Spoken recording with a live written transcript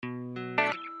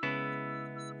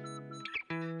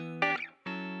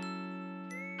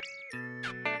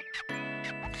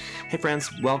Hey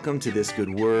friends, welcome to This Good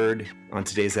Word. On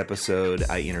today's episode,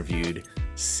 I interviewed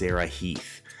Sarah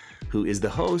Heath, who is the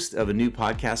host of a new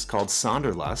podcast called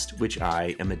Sonderlust, which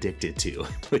I am addicted to,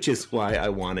 which is why I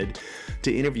wanted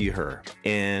to interview her.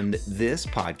 And this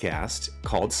podcast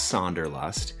called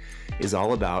Sonderlust is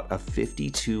all about a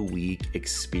 52-week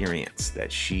experience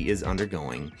that she is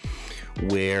undergoing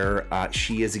where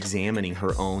she is examining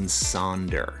her own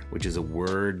sonder, which is a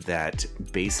word that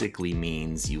basically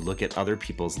means you look at other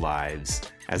people's lives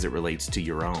as it relates to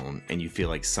your own and you feel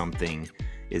like something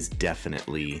is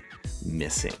definitely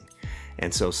missing.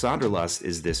 And so Sonderlust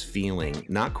is this feeling,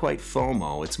 not quite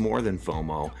FOMO, it's more than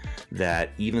FOMO,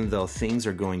 that even though things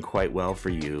are going quite well for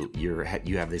you,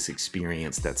 you have this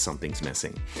experience that something's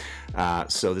missing.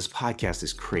 So this podcast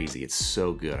is crazy. It's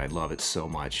so good. I love it so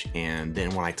much. And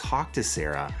then when I talked to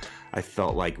Sarah, I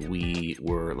felt like we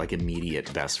were like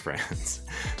immediate best friends.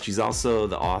 She's also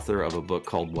the author of a book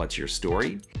called What's Your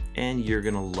Story? And you're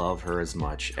going to love her as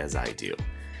much as I do.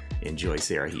 Enjoy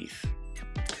Sarah Heath.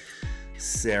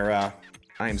 Sarah,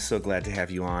 I am so glad to have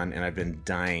you on, and I've been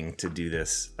dying to do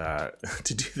this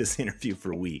interview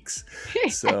for weeks.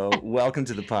 So, welcome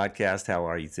to the podcast. How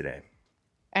are you today?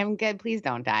 I'm good. Please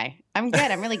don't die. I'm good.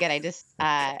 I'm really good. I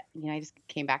just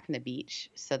came back from the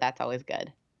beach, so that's always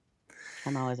good.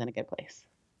 I'm always in a good place.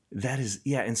 That is,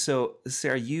 yeah. And so,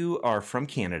 Sarah, you are from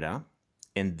Canada,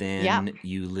 and then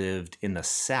you lived in the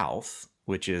South,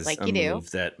 which is like a move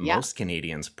that most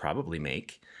Canadians probably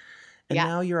make. And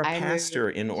now you're a pastor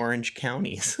in Orange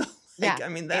County. So, I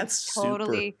mean, that's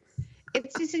totally super.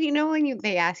 It's just, when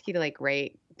they ask you to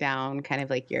write down kind of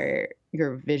like your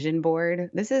vision board,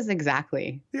 this is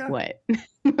exactly what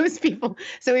most people.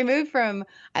 So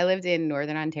I lived in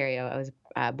Northern Ontario. I was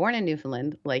born in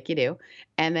Newfoundland, like you do.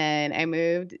 And then I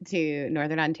moved to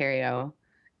Northern Ontario.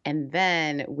 And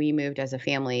then we moved as a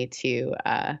family to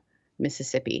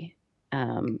Mississippi.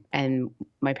 And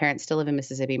my parents still live in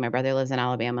Mississippi. My brother lives in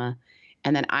Alabama.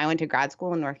 And then I went to grad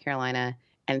school in North Carolina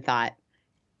and thought,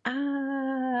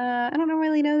 I don't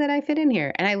really know that I fit in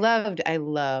here. And I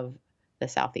love the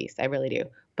Southeast. I really do.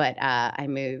 But I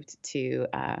moved to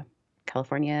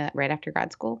California right after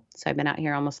grad school. So I've been out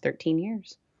here almost 13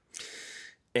 years.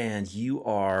 And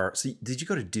so did you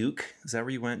go to Duke? Is that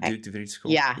where you went? Duke Divinity School?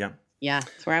 Yeah.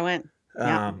 That's where I went.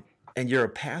 And you're a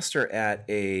pastor at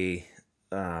a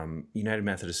United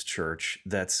Methodist Church.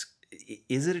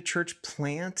 Is it a church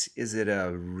plant? Is it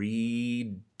a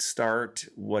restart?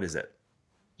 What is it?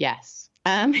 Yes.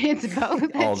 It's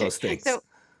both. All those things. So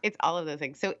it's all of those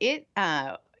things. So it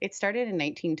started in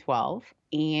 1912,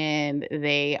 and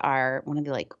they are one of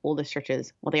the oldest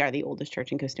churches. Well, they are the oldest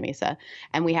church in Costa Mesa,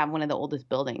 and we have one of the oldest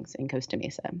buildings in Costa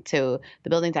Mesa. So the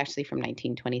building's actually from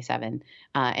 1927,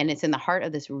 and it's in the heart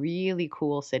of this really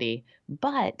cool city.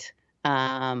 But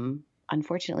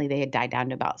unfortunately, they had died down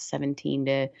to about 17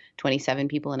 to 27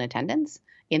 people in attendance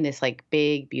in this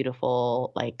big,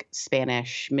 beautiful,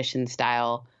 Spanish mission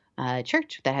style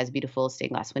church that has beautiful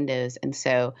stained glass windows. And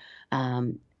so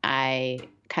I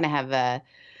kind of have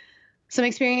some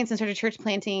experience in sort of church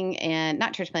planting, and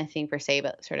not church planting per se,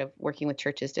 but sort of working with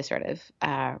churches to sort of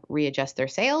readjust their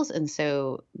sails. And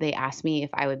so they asked me if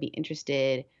I would be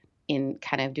interested in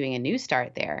kind of doing a new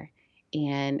start there.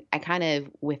 And I kind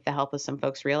of, with the help of some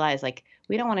folks, realized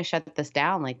we don't want to shut this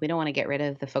down. We don't want to get rid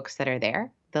of the folks that are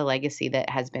there, the legacy that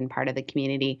has been part of the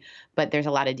community, but there's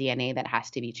a lot of DNA that has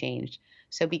to be changed.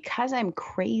 So because I'm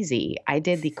crazy, I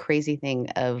did the crazy thing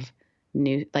of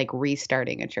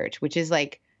restarting a church, which is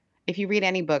if you read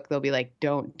any book, they'll be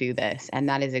don't do this. And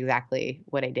that is exactly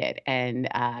what I did. And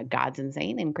God's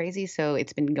insane and crazy. So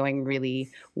it's been going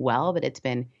really well, but it's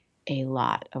been a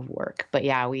lot of work. But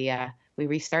yeah, we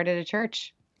restarted a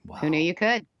church. Wow. Who knew you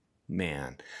could?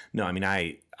 Man. No, I mean,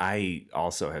 I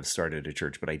also have started a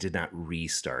church, but I did not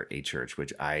restart a church,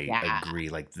 which I agree,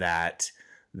 that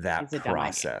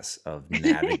process of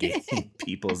navigating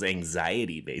people's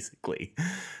anxiety, basically.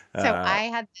 So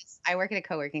I work at a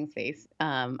co-working space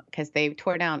because they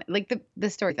tore down, the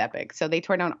story's epic. So they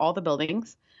tore down all the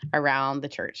buildings around the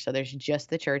church. So there's just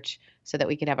the church so that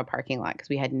we could have a parking lot, because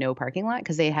we had no parking lot,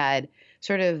 because they had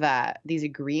sort of these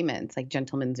agreements,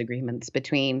 gentlemen's agreements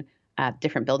between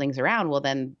different buildings around. Well,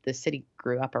 then the city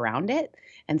grew up around it.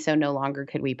 And so no longer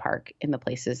could we park in the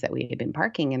places that we had been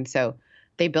parking. And so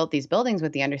they built these buildings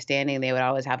with the understanding they would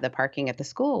always have the parking at the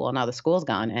school. Well, now the school's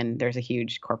gone and there's a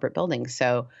huge corporate building.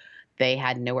 So they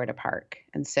had nowhere to park.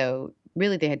 And so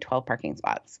really they had 12 parking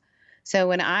spots. So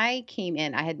when I came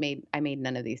in, I made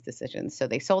none of these decisions. So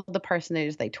they sold the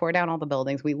parsonage, they tore down all the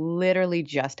buildings. We literally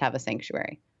just have a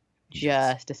sanctuary,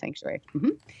 just a sanctuary.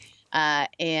 Mm-hmm.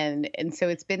 And so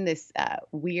it's been this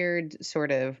weird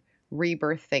sort of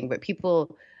rebirth thing. But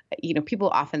people, people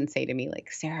often say to me,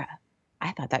 like, Sarah,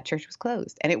 I thought that church was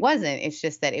closed. And it wasn't. It's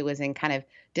just that it was in kind of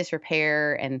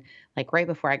disrepair. And like right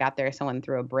before I got there, someone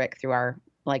threw a brick through our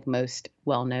like most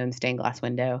well-known stained glass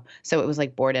window. So it was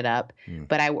like boarded up. Mm.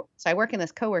 But I work in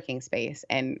this co-working space.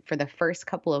 And for the first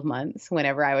couple of months,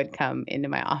 whenever I would come into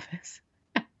my office,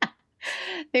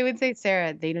 they would say,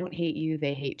 Sarah, they don't hate you,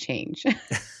 they hate change.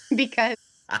 Because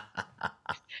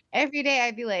every day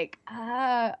I'd be like,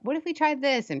 what if we tried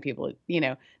this? And people,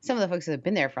 some of the folks that have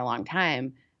been there for a long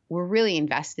time were really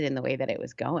invested in the way that it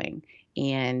was going.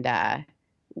 And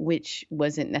which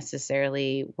wasn't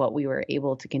necessarily what we were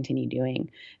able to continue doing.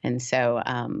 And so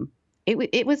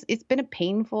it's been a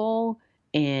painful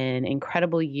and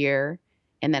incredible year.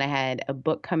 And then I had a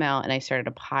book come out and I started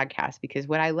a podcast because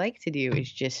what I like to do is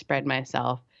just spread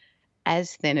myself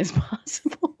as thin as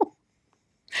possible.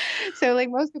 So like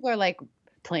most people are like,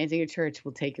 planting a church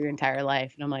will take your entire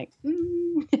life. And I'm like,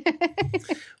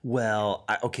 Well,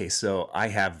 okay, so I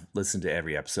have listened to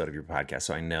every episode of your podcast,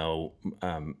 so I know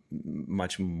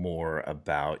much more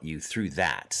about you through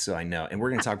that. So I know, and we're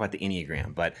going to talk about the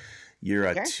Enneagram, but you're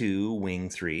a Sure. 2 wing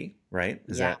 3, right?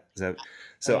 Is Yeah. that?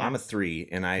 So Yeah. I'm a 3,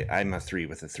 and I'm a 3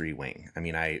 with a 3 wing. I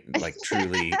mean, I like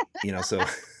truly, so.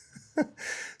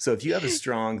 So if you have a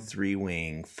strong 3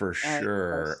 wing, for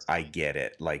sure, course. I get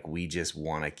it. Like we just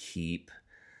want to keep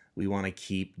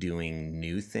doing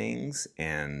new things,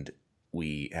 and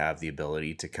we have the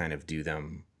ability to kind of do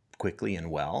them quickly and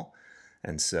well.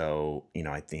 And so,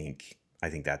 I think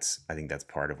that's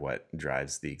part of what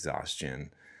drives the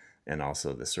exhaustion and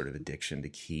also the sort of addiction to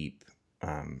keep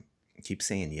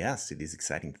saying yes to these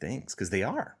exciting things, because they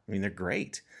are. I mean, they're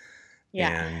great. Yeah.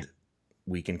 And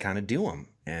we can kind of do them.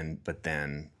 But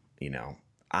then,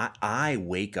 I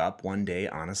wake up one day,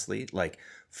 honestly, like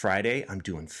Friday, I'm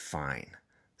doing fine.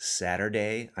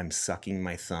 Saturday, I'm sucking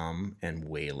my thumb and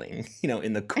wailing,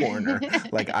 in the corner.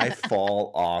 Like I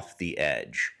fall off the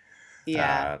edge.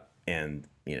 Yeah. And,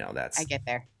 I get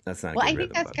there. that's not a Well,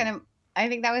 good I think rhythm. I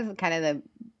think that was kind of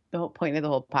the whole point of the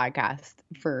whole podcast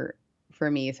for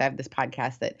me. So I have this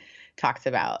podcast that talks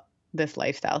about this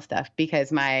lifestyle stuff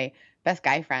because my best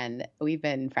guy friend, we've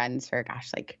been friends for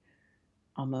like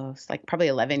almost like probably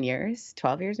 11 years,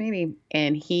 12 years maybe.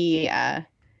 And he's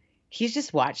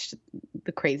just watched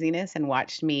the craziness and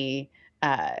watched me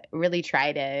really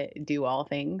try to do all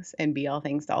things and be all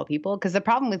things to all people. Because the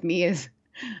problem with me is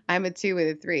I'm a 2 with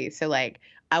a 3. So like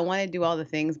I want to do all the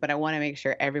things, but I want to make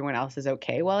sure everyone else is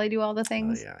okay while I do all the Oh,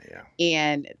 things. yeah.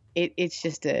 And it's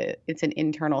just it's an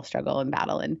internal struggle and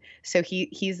battle. And so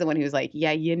he's the one who's like,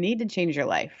 yeah, you need to change your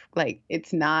life. Like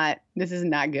this is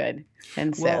not good.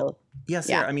 And so Well, yeah,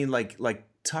 Sarah, yeah. I mean, like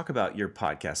talk about your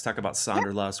podcast, talk about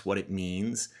Sonderlust, what it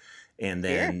means, and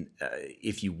then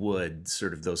if you would,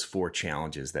 sort of those 4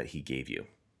 challenges that he gave you.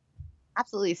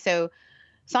 Absolutely. So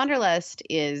Sonderlust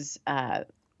is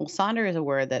Sonder is a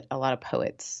word that a lot of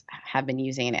poets have been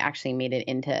using, and it actually made it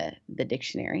into the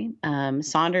dictionary.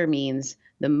 Sonder means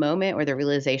the moment or the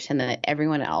realization that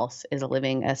everyone else is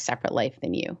living a separate life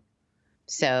than you.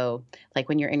 So, like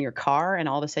when you're in your car and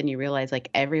all of a sudden you realize like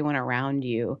everyone around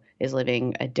you is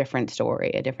living a different story,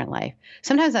 a different life.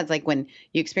 Sometimes that's like when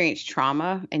you experience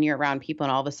trauma and you're around people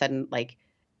and all of a sudden like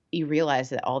you realize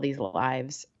that all these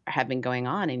lives have been going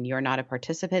on and you're not a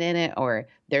participant in it, or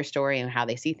their story and how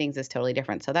they see things is totally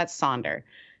different. So that's Sonder.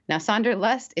 Now,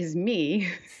 Sonderlust is me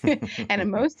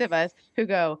and most of us who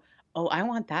go, oh, I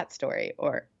want that story,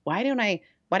 or why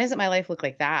doesn't my life look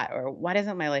like that? Or why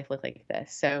doesn't my life look like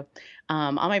this? So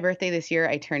on my birthday this year,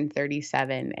 I turned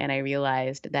 37 and I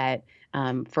realized that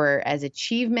for as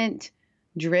achievement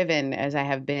driven as I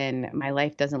have been, my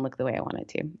life doesn't look the way I want it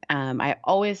to. I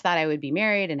always thought I would be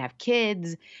married and have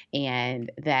kids and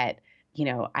that,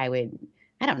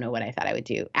 I don't know what I thought I would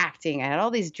do. Acting. I had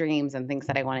all these dreams and things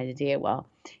that I wanted to do. Well,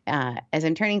 as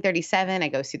I'm turning 37, I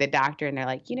go see the doctor and they're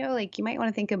like, like you might want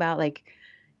to think about like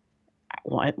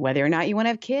whether or not you want to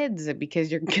have kids because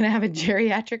you're going to have a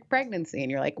geriatric pregnancy. And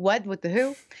you're like, what? With the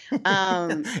who?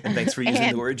 And thanks for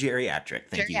using the word geriatric.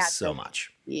 Thank you so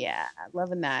much. Yeah,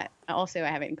 loving that. Also, I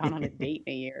haven't gone on a date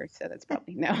in a year, so that's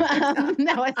probably no.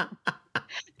 That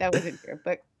wasn't true,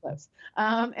 but close.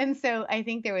 And so I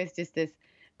think there was just this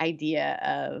idea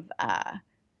of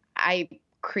I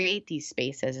create these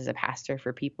spaces as a pastor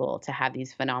for people to have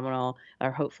these phenomenal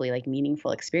or hopefully like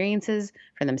meaningful experiences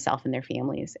for themselves and their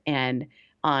families. And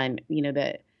on,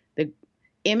 the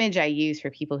image I use for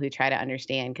people who try to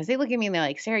understand, because they look at me and they're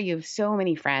like, Sarah, you have so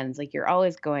many friends, like you're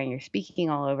always going, you're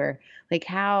speaking all over. Like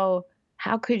how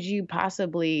could you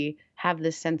possibly have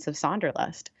this sense of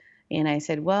Sonderlust? And I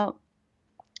said, well,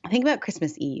 think about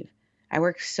Christmas Eve. I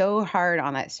work so hard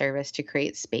on that service to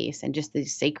create space and just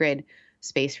this sacred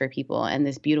space for people and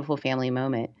this beautiful family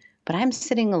moment. But I'm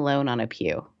sitting alone on a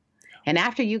pew. And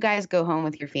after you guys go home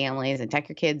with your families and tuck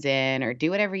your kids in or do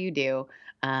whatever you do,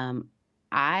 um,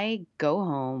 I go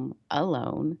home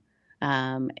alone,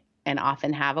 um, and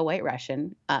often have a White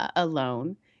Russian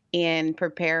alone and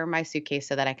prepare my suitcase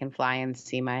so that I can fly and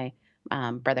see my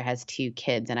brother has 2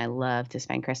 kids, and I love to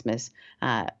spend Christmas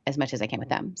as much as I can with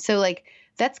them. So, like,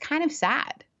 that's kind of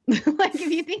sad. Like,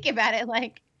 if you think about it,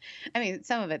 like, I mean,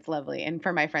 some of it's lovely. And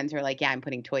for my friends who are like, yeah, I'm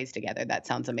putting toys together, that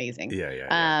sounds amazing. Yeah, yeah,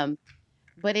 yeah.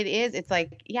 But it's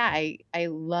like, yeah, I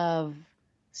love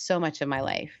so much of my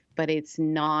life, but it's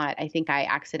not, I think I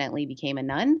accidentally became a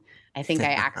nun. I think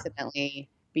I accidentally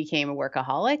became a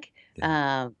workaholic.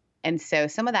 Yeah. And so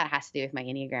some of that has to do with my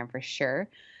Enneagram for sure.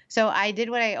 So I did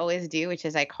what I always do, which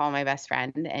is I call my best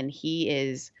friend, and he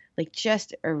is like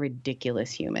just a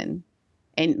ridiculous human.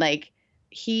 And like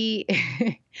he,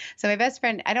 so my best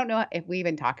friend, I don't know if we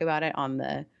even talk about it on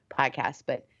the podcast,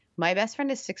 but my best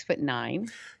friend is 6'9".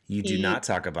 You do He, not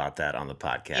talk about that on the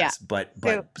yeah. podcast, but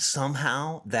So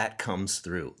somehow that comes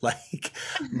through. Like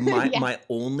my yeah. my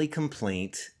only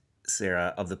complaint,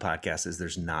 Sarah, of the podcast is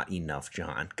there's not enough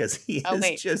John because he Oh is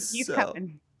wait, just he's so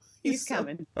coming. he's He's so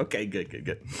coming. okay.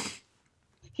 Good.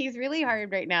 He's really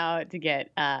hard right now to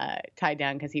get tied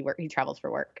down because he travels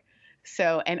for work.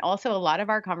 So, and also a lot of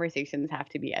our conversations have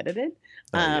to be edited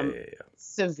Oh yeah.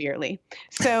 severely.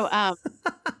 So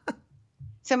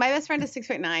so my best friend is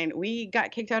 6'9". We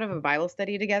got kicked out of a Bible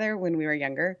study together when we were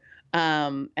younger.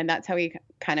 And that's how we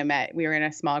kind of met. We were in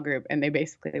a small group, and they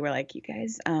basically were like, you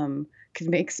guys could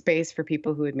make space for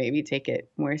people who would maybe take it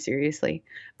more seriously.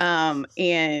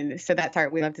 And so that's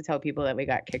we love to tell people that we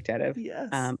got kicked out of Yes.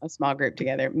 a small group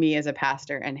together, me as a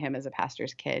pastor and him as a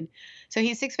pastor's kid. So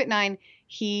he's 6'9".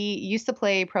 He used to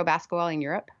play pro basketball in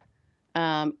Europe.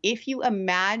 If you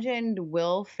imagined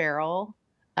Will Ferrell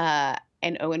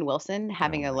and Owen Wilson Oh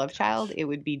having a my love child, gosh. it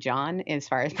would be John as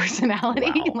far as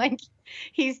personality. Wow. Like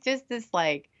he's just this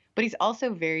like, but he's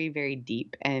also very, very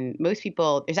deep. And most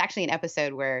people, there's actually an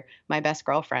episode where my best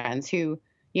girlfriends who,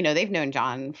 they've known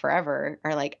John forever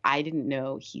are like, I didn't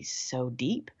know he's so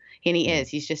deep. And he Mm. is.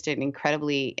 He's just an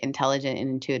incredibly intelligent and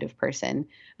intuitive person.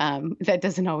 That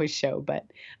doesn't always show, but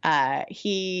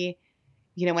he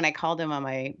when I called him on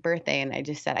my birthday and I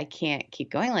just said, I can't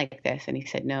keep going like this. And he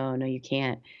said, no, no, you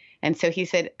can't. And so he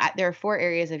said, there are 4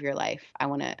 areas of your life I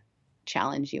want to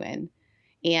challenge you in.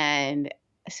 And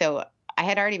so I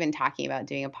had already been talking about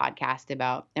doing a podcast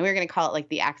about, and we were going to call it like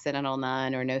The Accidental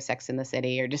Nun or No Sex in the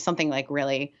City or just something like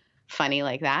really funny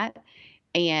like that.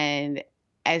 And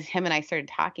as him and I started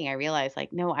talking, I realized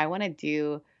like, no, I want to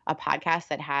do a podcast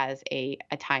that has a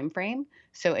time frame.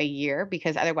 So a year,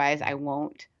 because otherwise I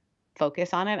won't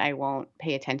focus on it. I won't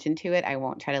pay attention to it. I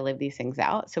won't try to live these things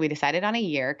out. So we decided on a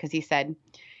year because he said,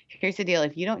 here's the deal.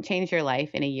 If you don't change your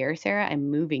life in a year, Sarah, I'm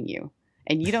moving you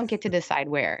and you don't get to decide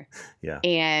where. Yeah.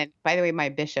 And by the way, my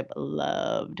bishop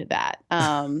loved that.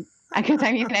 Because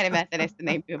I'm United Methodist and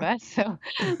they move us. So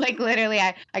like literally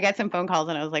I got some phone calls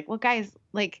and I was like, well, guys,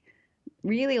 like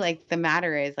really like the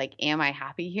matter is like, am I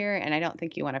happy here? And I don't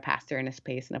think you want to pastor in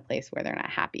a place where they're not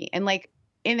happy. And like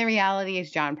in the reality,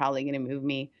 is John probably going to move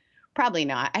me? Probably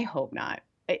not. I hope not.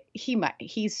 He might.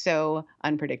 He's so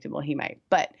unpredictable. He might.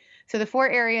 But so the 4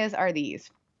 areas are these.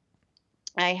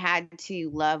 I had to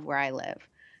love where I live.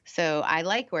 So I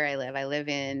like where I live. I live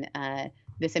in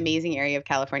this amazing area of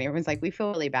California. Everyone's like, we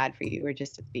feel really bad for you. We're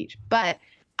just at the beach. But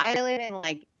I live in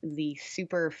like the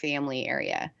super family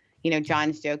area.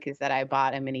 John's joke is that I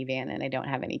bought a minivan and I don't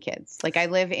have any kids. Like I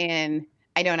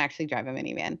don't actually drive a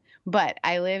minivan, but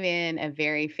I live in a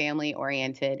very family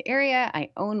oriented area. I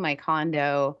own my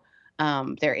condo.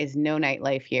 There is no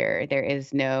nightlife here.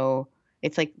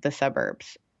 It's like the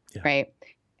suburbs, Yeah. right?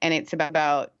 And it's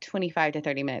about 25 to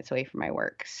 30 minutes away from my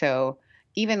work. So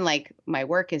even like my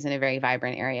work is in a very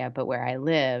vibrant area, but where I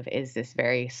live is this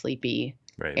very sleepy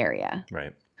Right. area.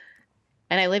 Right.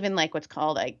 And I live in like what's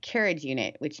called a carriage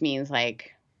unit, which means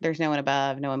like there's no one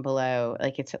above, no one below.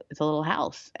 Like it's a little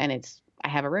house, and I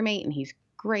have a roommate and he's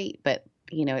great, but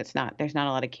there's not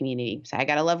a lot of community. So I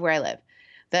got to love where I live.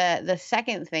 The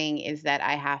second thing is that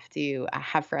I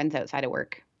have friends outside of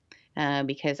work,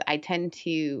 because I tend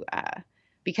to,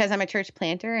 because I'm a church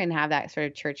planter and have that sort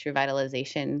of church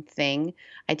revitalization thing,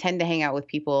 I tend to hang out with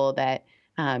people that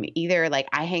either like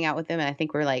I hang out with them and I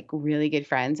think we're like really good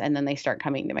friends, and then they start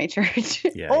coming to my church,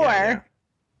 Yeah. Yeah.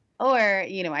 or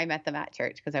I met them at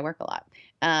church because I work a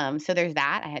lot. So there's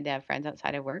that. I had to have friends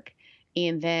outside of work.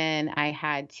 And then I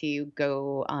had to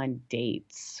go on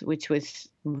dates, which was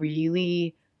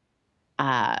really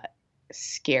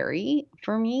scary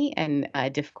for me and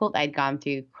difficult. I'd gone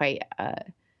through quite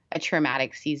a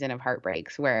traumatic season of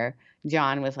heartbreaks where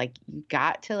John was like, you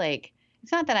got to like,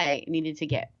 it's not that I needed to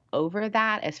get over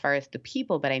that as far as the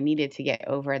people, but I needed to get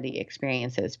over the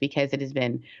experiences because it has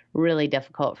been really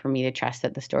difficult for me to trust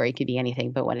that the story could be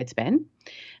anything but what it's been.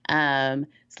 So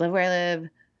live where I live.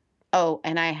 Oh,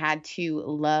 and I had to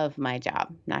love my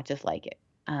job, not just like it,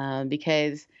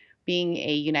 because being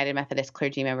a United Methodist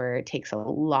clergy member takes a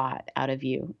lot out of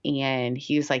you. And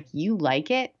he was like, you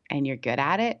like it and you're good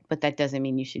at it, but that doesn't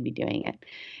mean you should be doing it.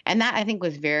 And that I think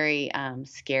was very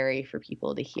scary for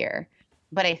people to hear.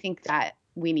 But I think that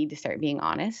we need to start being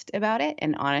honest about it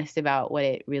and honest about what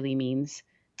it really means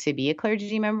to be a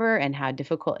clergy member and how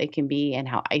difficult it can be and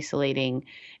how isolating.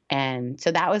 And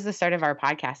so that was the start of our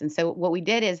podcast. And so what we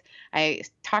did is I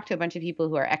talked to a bunch of people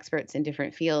who are experts in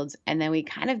different fields. And then we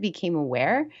kind of became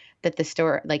aware that the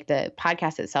story, like the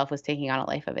podcast itself, was taking on a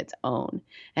life of its own.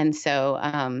 And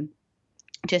so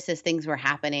just as things were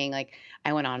happening, like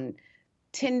I went on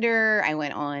Tinder, I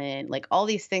went on like all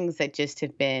these things that just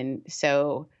have been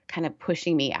so kind of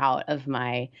pushing me out of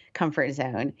my comfort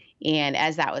zone. And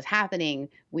as that was happening,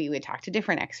 we would talk to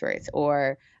different experts,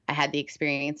 or I had the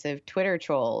experience of Twitter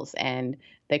trolls and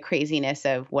the craziness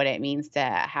of what it means to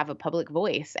have a public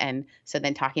voice. And so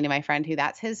then talking to my friend who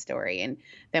that's his story. And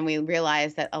then we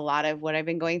realized that a lot of what I've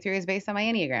been going through is based on my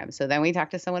Enneagram. So then we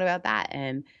talked to someone about that.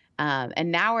 And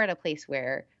now we're at a place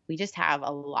where we just have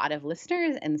a lot of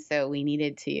listeners. And so we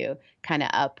needed to kind of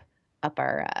up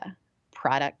our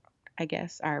product, I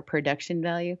guess, our production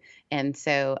value. And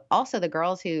so also the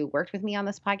girls who worked with me on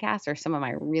this podcast are some of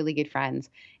my really good friends.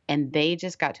 And they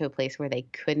just got to a place where they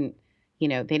couldn't,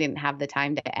 they didn't have the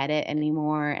time to edit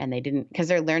anymore. And they didn't, because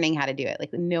they're learning how to do it.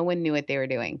 Like no one knew what they were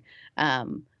doing.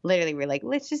 Literally we're like,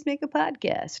 let's just make a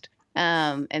podcast.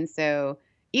 And so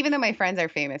even though my friends are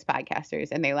famous podcasters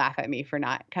and they laugh at me for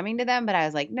not coming to them, but I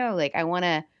was like, no, like I want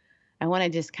to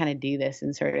just kind of do this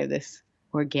in sort of this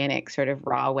organic sort of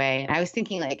raw way. And I was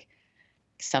thinking like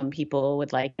some people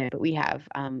would like it, but we have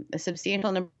a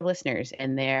substantial number of listeners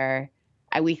and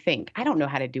we think, I don't know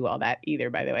how to do all that either,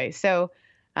 by the way. So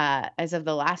as of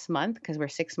the last month, because we're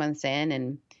 6 months in,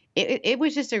 and it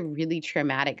was just a really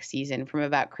traumatic season from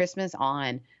about Christmas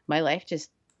on. My life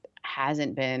just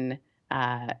hasn't been,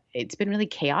 it's been really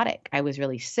chaotic. I was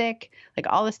really sick, like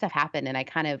all this stuff happened. And I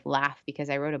kind of laugh because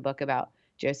I wrote a book about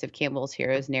Joseph Campbell's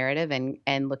hero's narrative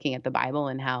and looking at the Bible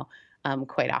and how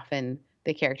quite often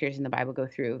the characters in the Bible go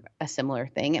through a similar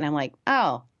thing. And I'm like,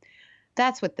 oh,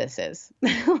 that's what this is.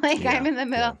 Like I'm in the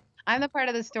middle. Yeah. I'm the part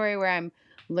of the story where I'm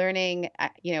learning,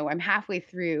 I'm halfway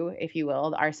through, if you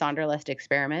will, our Sonderlust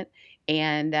experiment.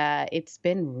 And it's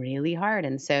been really hard.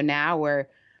 And so now we're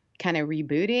kind of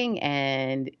rebooting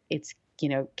and it's,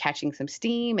 catching some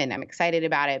steam and I'm excited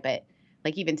about it. But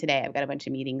like even today, I've got a bunch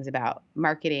of meetings about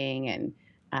marketing and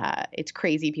it's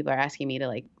crazy. People are asking me to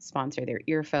like sponsor their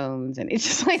earphones. And it's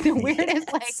just like the weirdest,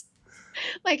 yes.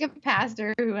 like a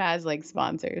pastor who has like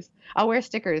sponsors. I'll wear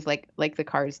stickers like the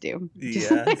cars do.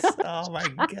 Yes. Oh my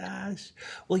gosh.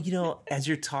 Well, as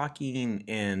you're talking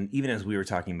and even as we were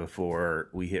talking before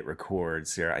we hit record,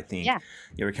 Sarah, I think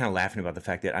you were kind of laughing about the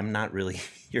fact that I'm not really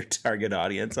your target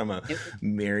audience. I'm a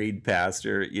married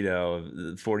pastor,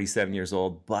 47 years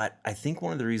old. But I think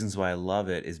one of the reasons why I love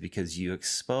it is because you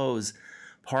expose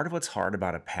part of what's hard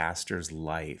about a pastor's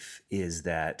life is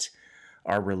that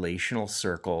our relational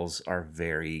circles are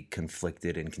very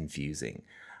conflicted and confusing.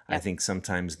 Yep. I think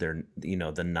sometimes the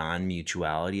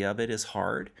non-mutuality of it is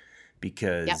hard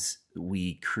because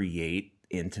we create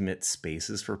intimate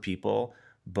spaces for people,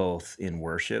 both in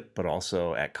worship, but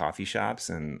also at coffee shops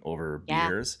and over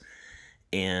beers.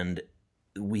 And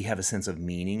we have a sense of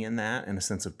meaning in that and a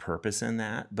sense of purpose in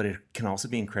that, but it can also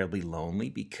be incredibly lonely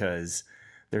because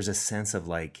there's a sense of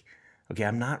like, okay,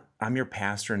 I'm your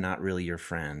pastor, not really your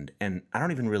friend. And I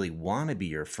don't even really want to be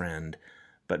your friend,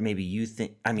 but maybe you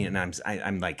think, I'm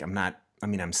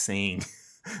saying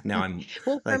now I'm.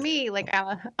 Well, for me, like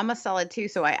I'm a solid 2,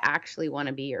 so I actually want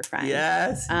to be your friend.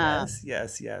 Yes.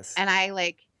 And I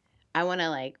want to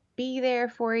like be there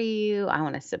for you. I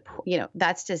want to support,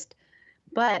 that's just,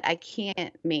 but I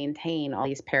can't maintain all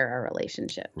these para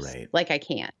relationships. Right. Like I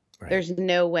can't. Right. There's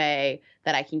no way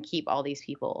that I can keep all these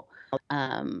people.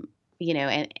 And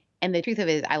the truth of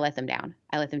it is I let them down.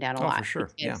 I let them down a lot. For sure.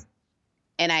 Yeah.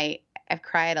 And I've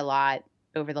cried a lot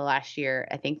over the last year.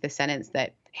 I think the sentence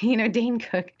that, Dane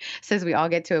Cook says we all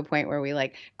get to a point where we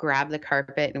like grab the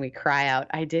carpet and we cry out,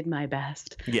 I did my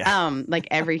best. Yeah. Like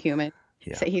every human.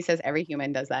 Yeah. So he says every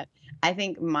human does that. I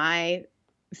think my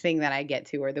thing that I get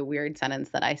to, or the weird sentence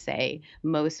that I say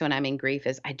most when I'm in grief,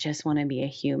 is I just want to be a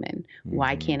human.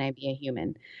 Why Hmm. can't I be a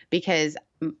human? Because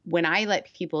when I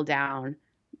let people down,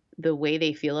 the way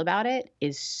they feel about it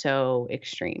is so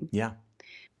extreme. Yeah.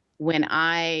 When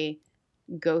I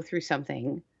go through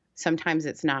something, sometimes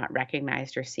it's not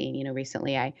recognized or seen.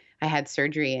 Recently I had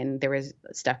surgery and there was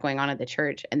stuff going on at the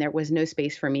church, and there was no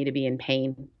space for me to be in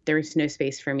pain. There was no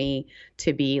space for me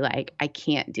to be like, I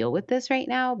can't deal with this right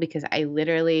now, because I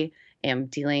literally am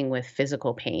dealing with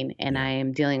physical pain, and Yeah. I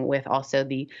am dealing with also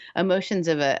the emotions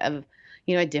of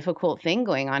a difficult thing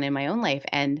going on in my own life.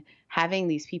 And having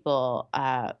these people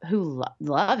who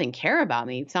love and care about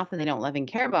me, it's not that they don't love and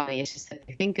care about me, it's just that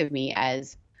they think of me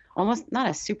as almost not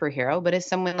a superhero, but as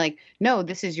someone like, no,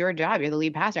 this is your job. You're the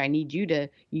lead pastor.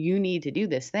 You need to do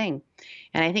this thing.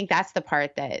 And I think that's the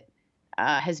part that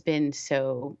has been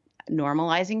so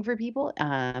normalizing for people.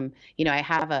 I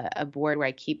have a board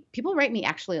where people write me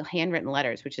actually handwritten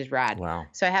letters, which is rad. Wow.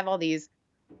 So I have all these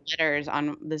letters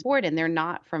on this board, and they're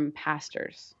not from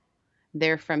pastors.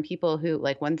 They're from people who,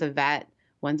 like, one's a vet,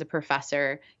 one's a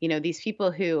professor, these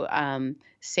people who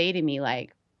say to me,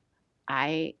 like,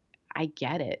 I I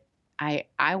get it.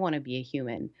 I want to be a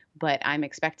human, but I'm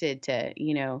expected to,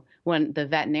 when the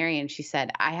veterinarian, she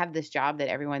said, I have this job that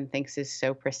everyone thinks is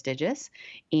so prestigious,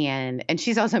 and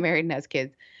she's also married and has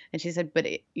kids. And she said, but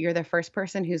you're the first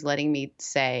person who's letting me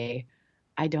say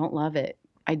I don't love it.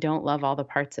 I don't love all the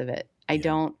parts of it. I Yeah.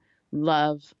 don't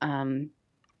love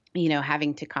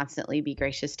having to constantly be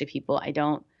gracious to people. I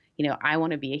don't, I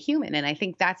want to be a human. And I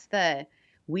think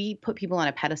we put people on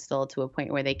a pedestal to a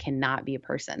point where they cannot be a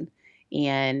person.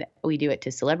 And we do it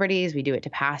to celebrities, we do it to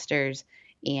pastors,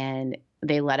 and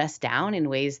they let us down in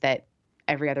ways that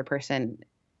every other person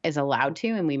is allowed to,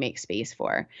 and we make space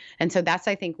for. And so that's,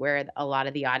 I think, where a lot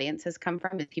of the audience has come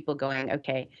from, is people going,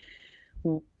 okay,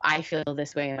 I feel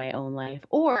this way in my own life,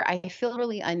 or I feel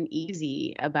really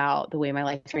uneasy about the way my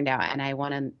life turned out, and I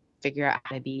want to figure out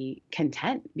how to be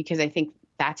content, because I think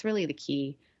that's really the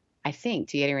key. I think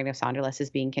to getting rid of Sonderless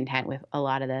is being content with a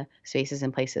lot of the spaces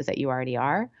and places that you already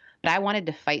are. But I wanted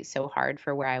to fight so hard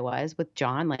for where I was with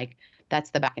John. Like,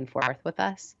 that's the back and forth with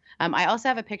us. I also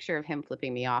have a picture of him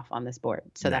flipping me off on this board,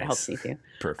 so that helps Nice. me too.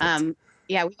 Perfect.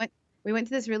 Yeah, we went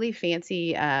to this really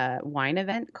fancy wine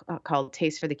event called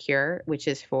Taste for the Cure, which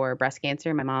is for breast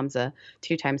cancer. My mom's a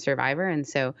 2-time survivor, and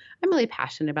so I'm really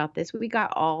passionate about this. We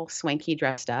got all swanky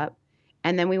dressed up,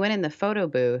 and then we went in the photo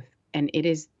booth, and it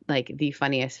is like the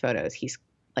funniest photos. He's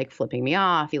like flipping me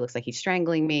off. He looks like he's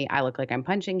strangling me. I look like I'm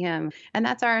punching him, and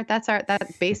that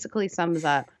basically sums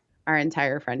up our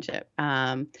entire friendship.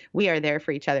 We are there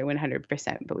for each other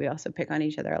 100%, but we also pick on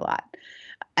each other a lot.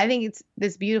 I think it's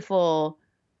this beautiful.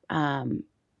 I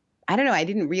don't know. I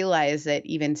didn't realize that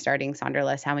even starting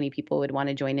Sonderless, how many people would want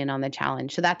to join in on the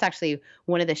challenge. So that's actually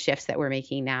one of the shifts that we're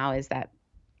making now, is that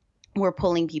we're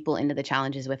pulling people into the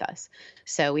challenges with us.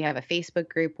 So we have a Facebook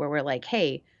group where we're like,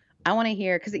 hey, I want to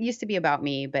hear, because it used to be about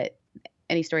me, but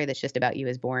any story that's just about you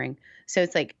is boring. So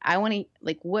it's like, I want to,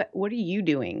 like, what are you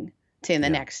doing to, in the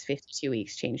Yeah. next 52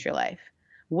 weeks, change your life?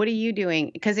 What are you doing?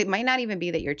 Because it might not even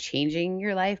be that you're changing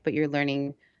your life, but you're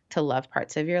learning to love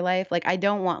parts of your life. Like, I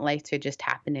don't want life to just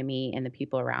happen to me and the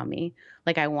people around me.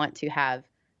 Like, I want to have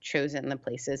chosen the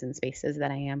places and spaces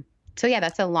that I am. So yeah,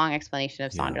 that's a long explanation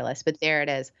of Yeah. Sonderless, but there it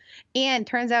is. And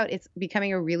turns out it's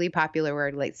becoming a really popular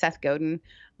word. Like Seth Godin,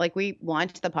 like, we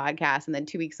launched the podcast, and then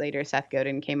 2 weeks later, Seth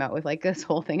Godin came out with like this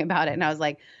whole thing about it. And I was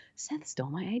like, Seth stole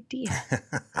my idea.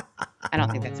 I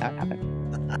don't think that's how it happened.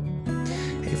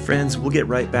 Hey friends, we'll get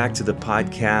right back to the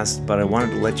podcast, but I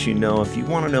wanted to let you know, if you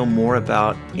want to know more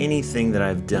about anything that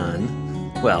I've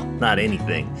done, well, not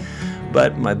anything,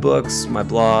 but my books, my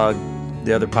blog,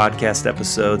 the other podcast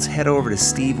episodes, head over to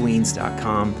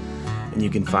steveweens.com and you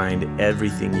can find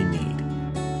everything you need.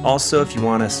 Also, if you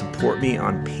want to support me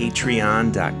on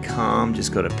patreon.com,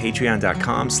 just go to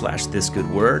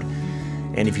patreon.com/thisgoodword.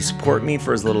 And if you support me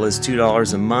for as little as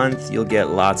 $2 a month, you'll get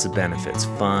lots of benefits.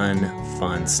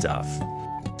 Fun stuff.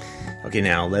 Okay,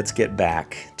 now let's get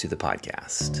back to the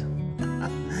podcast.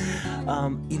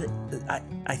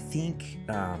 I think,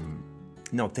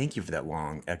 no, thank you for that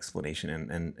long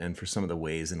explanation and for some of the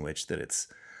ways in which that it's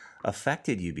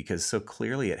affected you, because so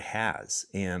clearly it has.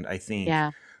 And I think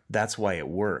Yeah. that's why it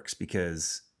works,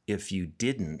 because if you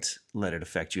didn't let it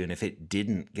affect you, and if it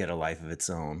didn't get a life of its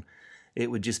own, it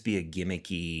would just be a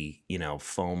gimmicky,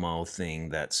 FOMO thing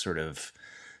that sort of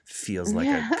feels like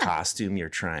a costume you're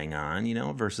trying on,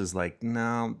 versus like,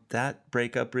 no, that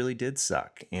breakup really did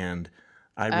suck. And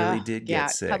I really did get Yeah.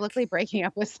 sick. Publicly breaking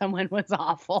up with someone was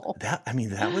awful.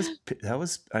 That was,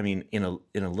 in a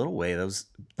little way, that was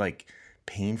like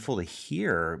painful to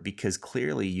hear because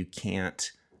clearly you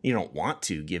don't want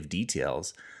to give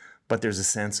details, but there's a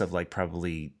sense of like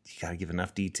probably you got to give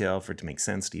enough detail for it to make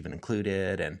sense to even include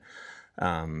it. And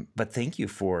but thank you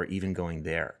for even going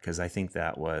there, because I think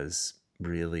that was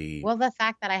really Well, the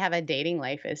fact that I have a dating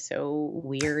life is so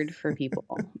weird for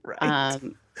people. right. I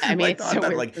Well, mean, I it's thought so that,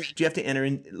 weird like, for do me. you have to enter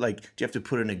in, like, do you have to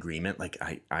put an agreement? Like,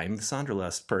 I'm the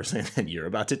Sonderlust person and you're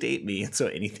about to date me. And so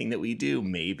anything that we do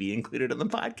may be included on the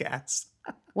podcast.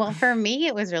 Well, for me,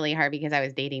 it was really hard because I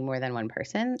was dating more than one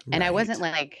person, and I wasn't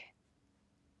Right. like,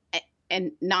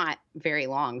 and not very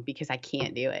long because I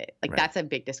can't do it. Like Right. that's a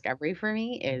big discovery for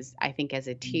me is I think as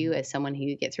a two, as someone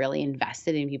who gets really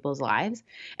invested in people's lives.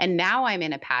 And now I'm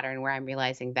in a pattern where I'm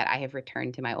realizing that I have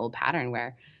returned to my old pattern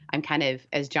where I'm kind of,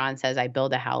 as John says, I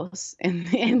build a house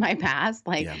in my past.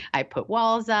 Like Yeah. I put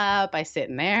walls up, I sit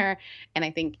in there. And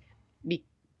I think be,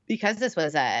 because this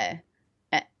was a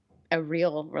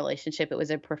real relationship, it was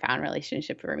a profound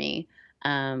relationship for me.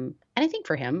 And I think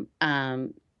for him,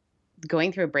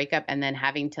 going through a breakup and then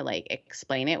having to like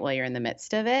explain it while you're in the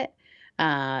midst of it,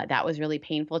 that was really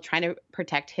painful, trying to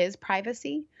protect his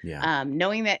privacy. Yeah.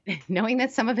 Knowing that knowing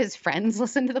that some of his friends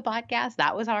listened to the podcast,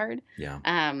 that was hard. Yeah.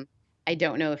 I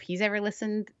don't know if he's ever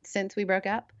listened since we broke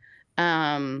up.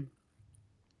 um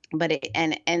but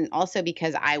and also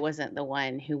because I wasn't the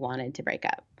one who wanted to break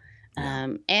up.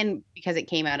 Yeah. And because it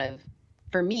came out of,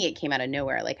 for me, it came out of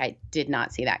nowhere. Like I did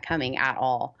not see that coming at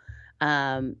all.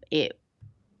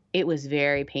 It was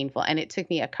very painful, and it took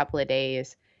me a couple of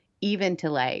days even to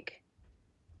like,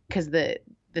 because the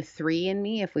three in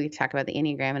me, if we talk about the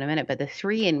Enneagram in a minute, but the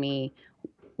three in me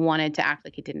wanted to act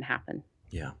like it didn't happen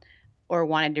Yeah. or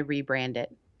wanted to rebrand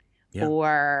it. Yeah.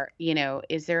 Or,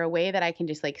 is there a way that I can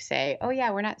just like say, oh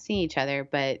yeah, we're not seeing each other,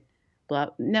 but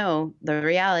no, the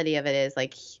reality of it is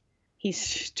like he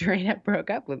straight up broke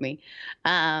up with me.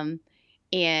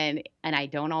 And I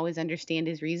don't always understand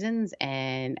his reasons,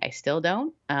 and I still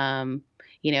don't.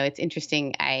 It's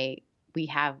interesting. We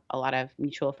have a lot of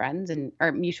mutual friends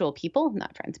or mutual people,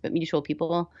 not friends, but mutual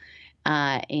people.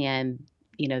 And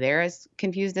they're as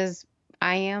confused as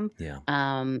I am. Yeah.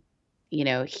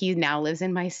 He now lives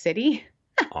in my city.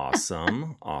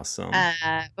 Awesome. Awesome.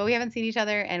 But we haven't seen each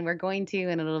other, and we're going to,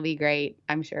 and it'll be great,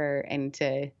 I'm sure. And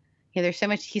there's so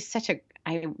much,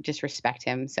 I just respect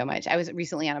him so much. I was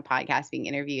recently on a podcast being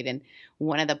interviewed, and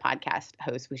one of the podcast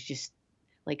hosts was just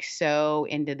like so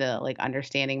into the like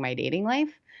understanding my dating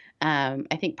life.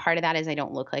 I think part of that is I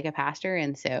don't look like a pastor,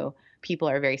 and so people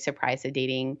are very surprised at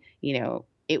dating.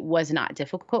 It was not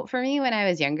difficult for me when I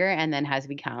was younger, and then has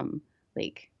become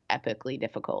like epically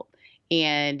difficult.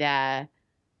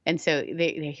 And so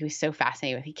he was so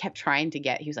fascinated with. He kept trying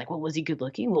to he was like, "Well, was he good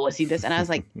looking? Well, was he this?" And I was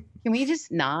like, "Can we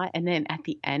just not?" And then at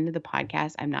the end of the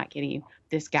podcast, I'm not kidding you,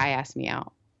 this guy asked me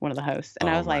out, one of the hosts, and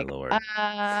I was my like, Lord.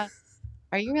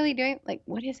 "Are you really doing like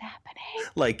what is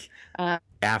happening?" Like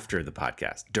after the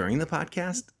podcast, during the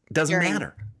podcast, doesn't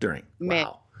matter. During. Mid.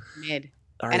 Wow. Mid.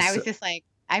 All right, and I was just like,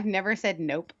 I've never said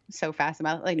nope so fast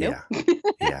about it. Like nope.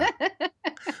 Yeah.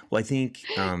 Well, I think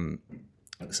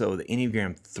so. The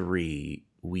Enneagram 3,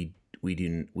 we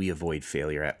avoid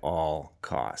failure at all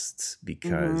costs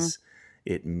because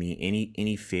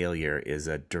any failure is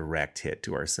a direct hit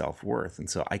to our self-worth. And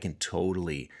so I can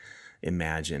totally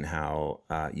imagine how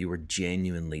you were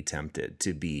genuinely tempted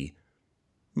to be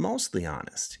mostly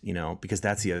honest, because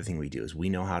that's the other thing we do is we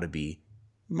know how to be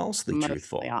mostly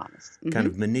truthful, honest. kind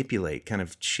of manipulate, kind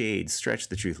of shade, stretch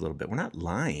the truth a little bit. We're not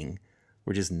lying.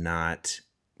 We're just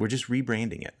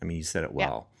rebranding it. I mean, you said it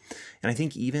well. Yeah. And I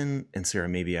think even, and Sarah,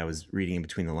 maybe I was reading in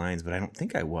between the lines, but I don't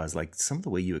think I was, like some of the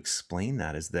way you explain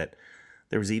that is that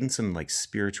there was even some like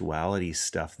spirituality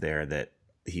stuff there that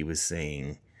he was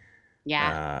saying,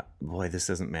 boy, this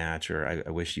doesn't match, or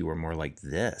I wish you were more like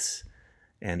this.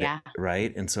 And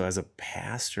right. And so as a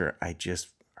pastor, I just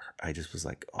was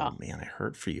like, oh man, I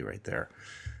hurt for you right there.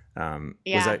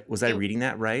 Was I reading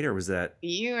that right, or was that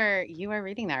you were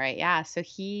reading that right? Yeah. So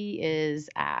he is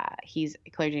he's a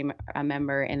clergy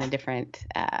member in a different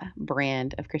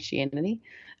brand of Christianity,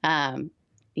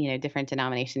 different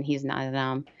denomination. He's not a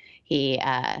denom. He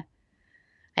I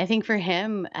think for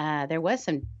him there was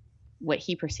some what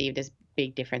he perceived as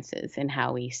big differences in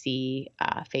how we see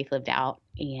faith lived out.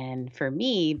 And for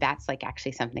me, that's like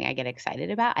actually something I get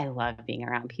excited about. I love being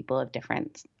around people of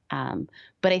difference.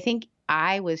 But I think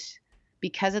I was,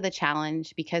 because of the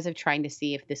challenge, because of trying to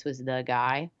see if this was the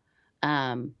guy,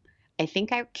 I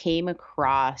think I came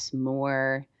across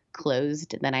more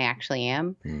closed than I actually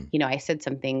am. I said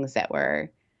some things that were,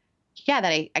 that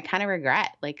I kind of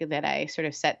regret, like that I sort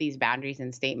of set these boundaries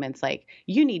and statements like,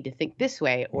 you need to think this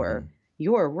way, or,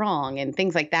 you're wrong and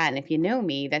things like that. And if you know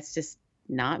me, that's just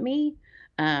not me.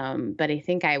 But I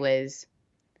think I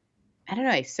don't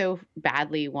know, I so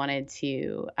badly wanted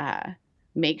to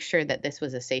make sure that this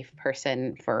was a safe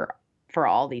person for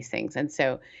all these things. And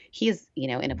so he's,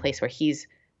 in a place where he's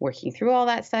working through all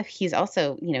that stuff. He's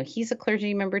also, he's a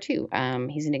clergy member too.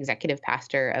 He's an executive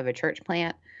pastor of a church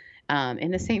plant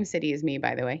in the same city as me,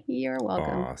 by the way. You're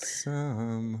welcome.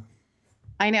 Awesome.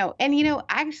 I know. And, I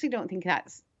actually don't think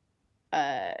that's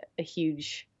a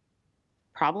huge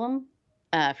problem.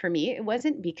 For me, it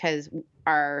wasn't, because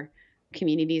our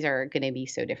communities are going to be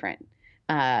so different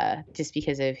just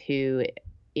because of who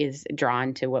is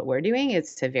drawn to what we're doing.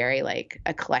 It's a very like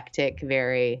eclectic,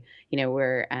 very,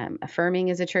 we're affirming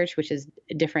as a church, which is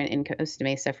different in Costa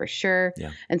Mesa for sure.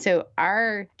 Yeah. And so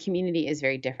our community is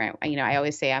very different. I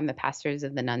always say I'm the pastors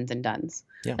of the nuns and duns.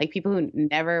 Yeah. Like people who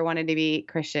never wanted to be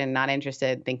Christian, not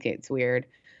interested, think it's weird.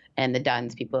 And the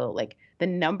duns, people like the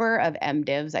number of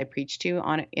MDivs I preach to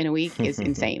in a week is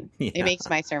insane. Yeah. It makes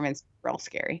my sermons real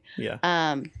scary.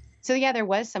 Yeah. So yeah, there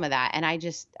was some of that. And I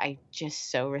just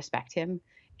so respect him.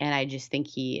 And I just think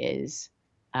he is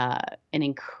an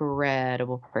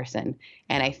incredible person.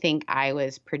 And I think I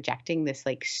was projecting this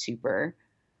like super,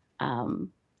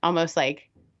 almost like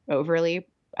overly,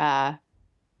 I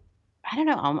don't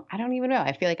know. I don't even know.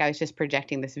 I feel like I was just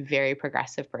projecting this very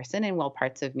progressive person, and while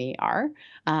parts of me are,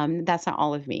 that's not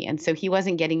all of me. And so he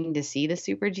wasn't getting to see the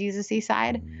super Jesus-y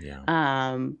side,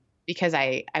 because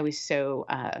I was so,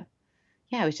 I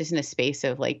was just in a space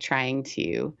of like trying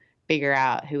to figure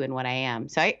out who and what I am.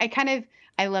 So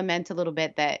I lament a little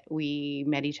bit that we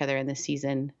met each other in this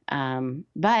season, but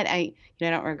I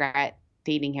don't regret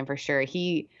dating him for sure.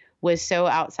 He was so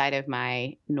outside of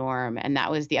my norm. And that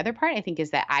was the other part, I think,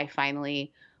 is that I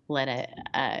finally let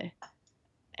a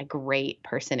great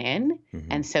person in. Mm-hmm.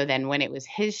 And so then when it was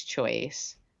his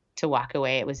choice to walk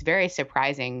away, it was very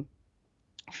surprising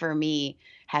for me,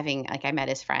 having, like, I met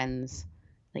his friends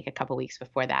like a couple weeks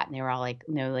before that, and they were all like,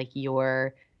 no, like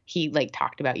he like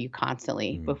talked about you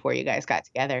constantly before you guys got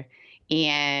together.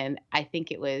 And I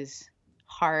think it was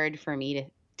hard for me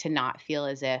to not feel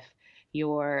as if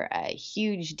you're a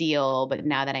huge deal, but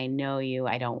now that I know you,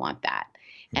 I don't want that.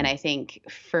 And I think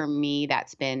for me,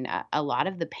 that's been a lot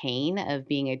of the pain of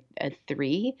being a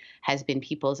 3 has been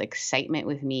people's excitement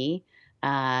with me,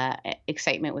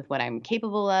 excitement with what I'm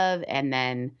capable of, and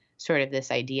then sort of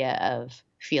this idea of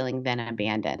feeling then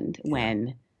abandoned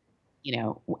when,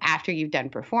 after you've done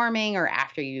performing or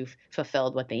after you've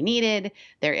fulfilled what they needed,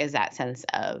 there is that sense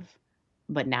of,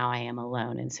 but now I am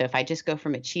alone. And so if I just go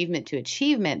from achievement to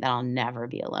achievement, then I'll never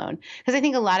be alone. Because I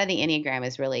think a lot of the Enneagram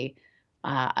is really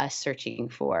us searching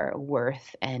for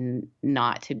worth and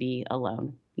not to be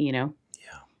alone, Yeah.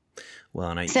 Well,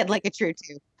 and I said like a true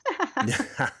 2.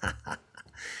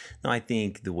 No, I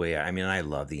think I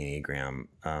love the Enneagram.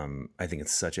 I think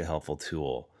it's such a helpful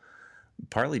tool,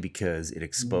 partly because it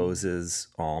exposes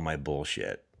all my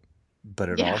bullshit, but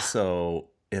it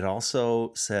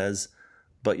also says,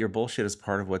 but your bullshit is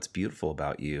part of what's beautiful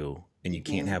about you, and you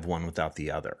can't have one without the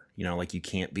other. Like you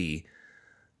can't be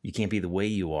the way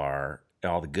you are,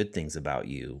 all the good things about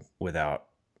you, without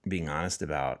being honest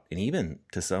about, and even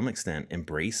to some extent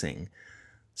embracing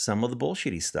some of the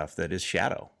bullshitty stuff that is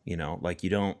shadow. Like you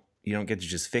don't get to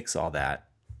just fix all that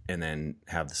and then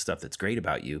have the stuff that's great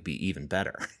about you be even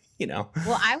better.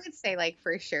 Well, I would say, like,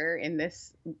 for sure in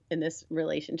this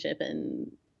relationship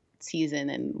and season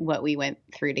and what we went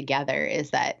through together is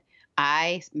that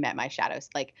I met my shadows.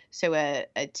 Like, so a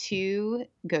 2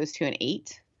 goes to an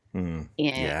 8 in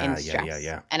stress.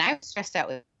 Yeah. And I was stressed out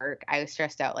with work. I was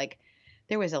stressed out. Like,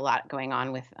 there was a lot going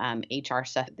on with HR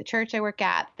stuff at the church I work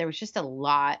at. There was just a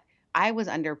lot. I was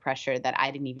under pressure that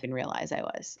I didn't even realize I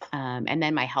was. And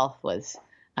then my health was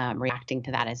reacting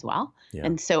to that as well. Yeah.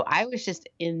 And so I was just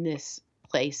in this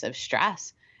place of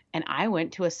stress, and I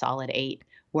went to a solid 8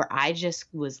 where I just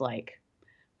was like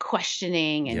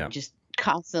questioning and just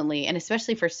constantly, and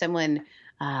especially for someone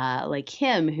like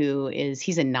him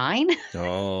he's a 9.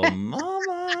 Oh,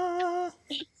 mama.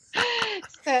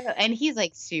 So, and he's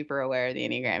like super aware of the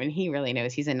Enneagram, and he really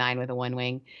knows he's a 9 with a 1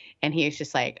 wing. And he was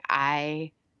just like,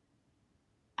 I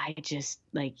just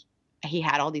like, he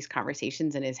had all these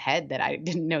conversations in his head that I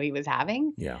didn't know he was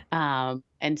having. Yeah.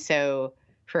 And so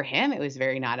for him, it was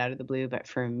very not out of the blue, but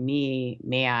for me,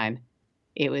 man,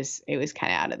 it was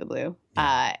kind of out of the blue.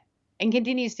 And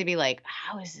continues to be like,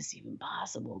 how is this even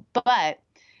possible? But,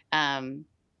 I'm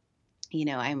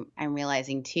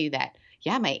realizing too that,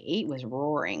 my 8 was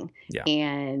roaring. Yeah.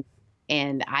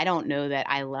 And I don't know that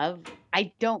I love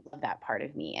I don't love that part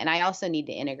of me. And I also need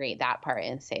to integrate that part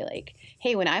and say, like,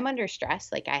 hey, when I'm under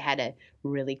stress, like I had a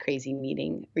really crazy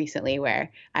meeting recently where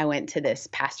I went to this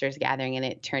pastor's gathering and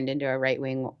it turned into a right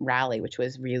wing rally, which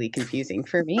was really confusing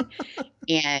for me.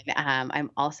 And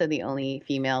I'm also the only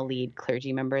female lead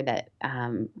clergy member that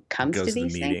comes Goes to to the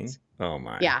these meeting. things. Oh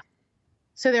my. Yeah.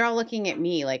 So they're all looking at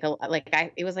me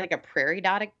it was like a prairie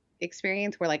dot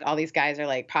experience where like all these guys are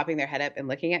like popping their head up and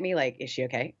looking at me like, is she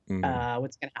okay? Mm,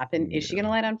 What's gonna happen? Is she yeah.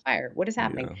 gonna light on fire? What is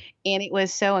happening? Yeah. And it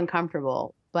was so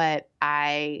uncomfortable. But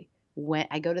I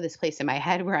go to this place in my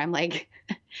head where I'm like,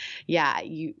 yeah,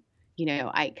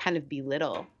 I kind of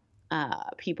belittle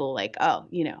people like, oh,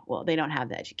 well, they don't have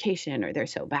the education or they're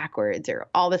so backwards or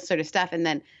all this sort of stuff. And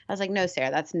then I was like, no, Sarah,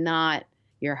 that's not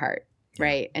your heart. Yeah.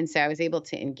 Right. And so I was able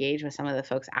to engage with some of the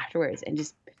folks afterwards and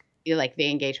just feel like they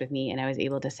engaged with me. And I was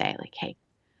able to say, like, hey,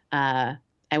 I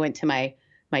went to my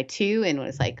two and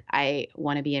was like, I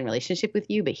want to be in relationship with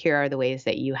you, but here are the ways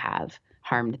that you have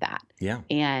harmed that. Yeah.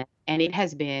 And it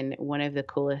has been one of the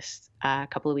coolest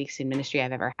couple of weeks in ministry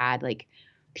I've ever had. Like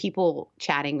people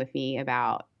chatting with me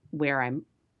about where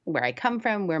I come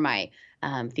from, where my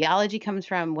theology comes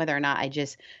from, whether or not I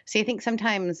just so I think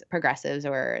sometimes progressives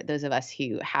or those of us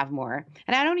who have more,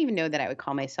 and I don't even know that I would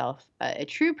call myself a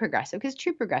true progressive because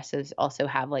true progressives also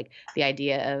have like the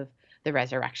idea of the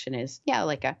resurrection is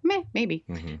like a meh, maybe.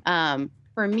 Mm-hmm.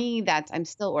 For me, I'm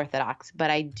still orthodox,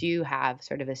 but I do have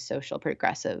sort of a social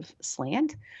progressive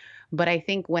slant. But I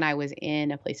think when I was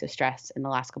in a place of stress in the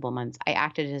last couple of months, I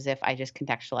acted as if I just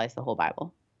contextualized the whole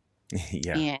Bible.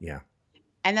 Yeah. And Yeah.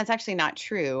 and that's actually not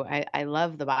true. I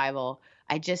love the Bible.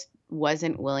 I just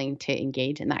wasn't willing to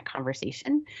engage in that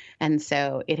conversation. And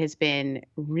so it has been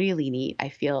really neat. I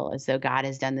feel as though God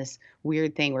has done this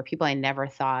weird thing where people I never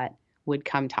thought would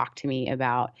come talk to me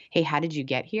about, hey, how did you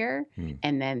get here? Mm.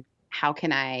 And then how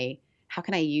can I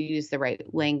use the right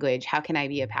language? How can I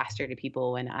be a pastor to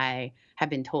people when I have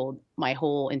been told my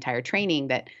whole entire training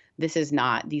that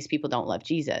these people don't love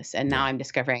Jesus. And now Yeah. I'm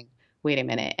discovering, wait a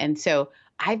minute. And so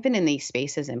I've been in these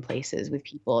spaces and places with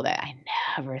people that I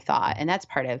never thought, and that's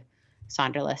part of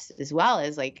Sonderlust as well,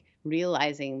 is like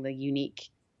realizing the unique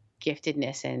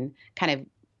giftedness and kind of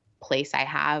place I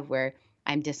have where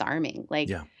I'm disarming. Like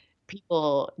Yeah.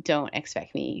 people don't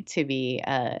expect me to be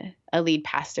a lead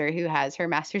pastor who has her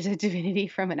master's of divinity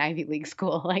from an Ivy League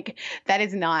school. Like that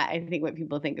is not, I think, what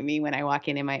people think of me when I walk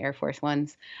in my Air Force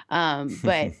Ones.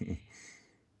 But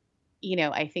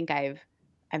I think I've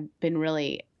been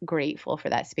really grateful for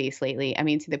that space lately. I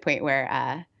mean, to the point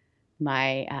where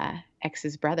my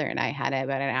ex's brother and I had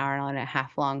about an hour and a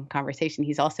half long conversation.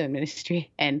 He's also in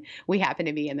ministry, and we happened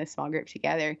to be in this small group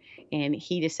together. And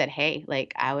he just said, "Hey,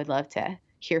 like I would love to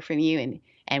hear from you."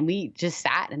 And we just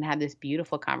sat and had this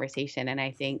beautiful conversation. And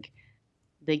I think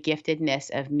the giftedness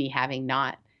of me having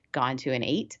not gone to an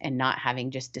 8 and not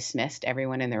having just dismissed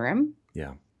everyone in the room.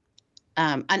 Yeah.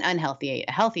 An unhealthy 8.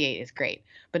 A healthy 8 is great,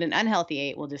 but an unhealthy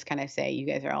 8 will just kind of say, "You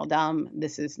guys are all dumb.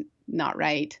 This is not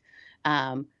right."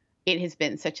 It has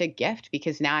been such a gift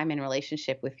because now I'm in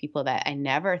relationship with people that I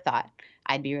never thought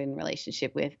I'd be in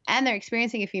relationship with, and they're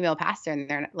experiencing a female pastor, and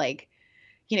they're like,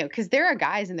 because there are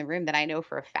guys in the room that I know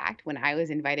for a fact when I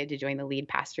was invited to join the lead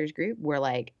pastors group were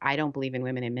like, I don't believe in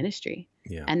women in ministry.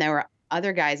 Yeah. And there were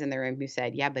other guys in the room who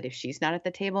said, yeah, but if she's not at the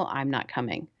table, I'm not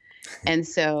coming. And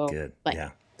so Good. like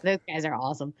Yeah. those guys are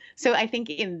awesome. So I think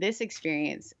in this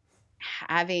experience,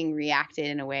 having reacted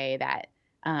in a way that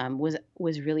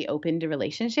was really open to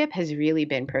relationship has really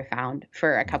been profound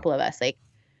for a couple of us. Like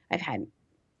I've had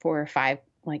 4 or 5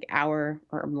 like hour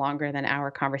or longer than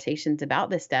hour conversations about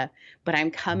this stuff, but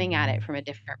I'm coming at it from a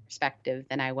different perspective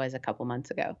than I was a couple months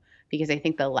ago, because I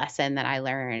think the lesson that I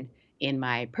learned in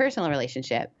my personal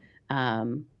relationship, I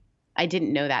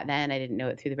didn't know that then, I didn't know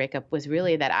it through the breakup, was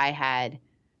really that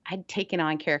I'd taken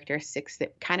on characteristics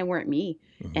that kind of weren't me.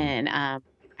 Mm-hmm. And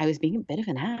I was being a bit of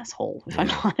an asshole, if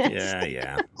I'm honest.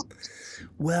 Yeah.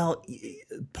 Well,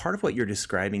 part of what you're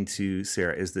describing too,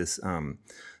 Sarah, is this.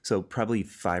 So probably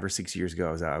 5 or 6 years ago,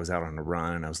 I was out on a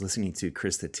run and I was listening to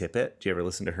Krista Tippett. Do you ever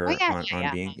listen to her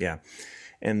on Being? Yeah.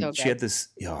 And So she had this.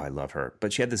 I love her.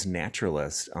 But she had this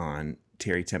naturalist on,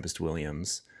 Terry Tempest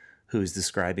Williams, who's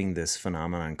describing this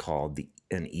phenomenon called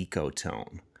an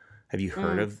ecotone. Have you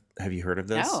heard of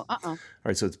this? No. All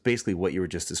right, so it's basically what you were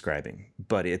just describing,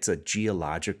 but it's a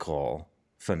geological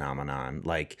phenomenon,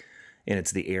 and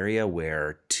it's the area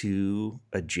where 2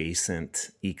 adjacent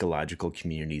ecological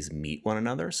communities meet one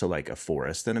another. So like a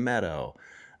forest and a meadow,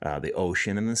 the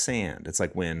ocean and the sand. It's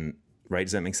like right?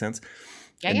 Does that make sense?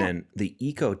 Yeah, Then the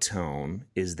ecotone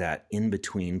is that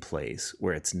in-between place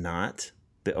where it's not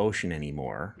the ocean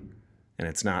anymore, and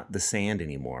it's not the sand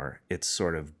anymore. It's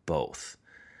sort of both.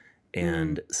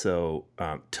 And so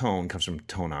tone comes from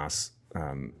tonos,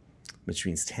 which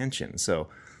means tension. So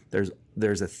there's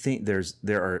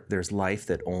life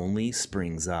that only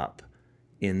springs up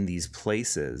in these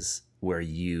places where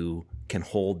you can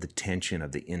hold the tension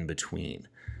of the in between.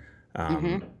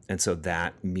 And so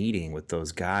that meeting with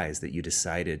those guys that you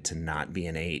decided to not be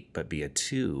an 8 but be a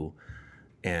 2,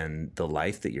 and the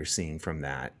life that you're seeing from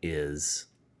that is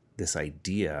this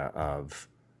idea of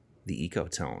the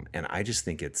ecotone. And I just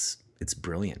think it's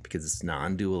brilliant because it's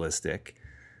non-dualistic.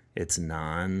 It's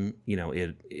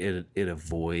it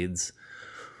avoids,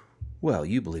 well,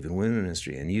 you believe in women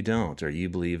ministry and you don't, or you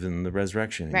believe in the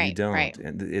resurrection and you don't. Right.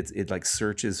 And it like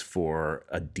searches for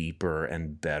a deeper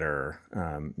and better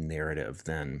narrative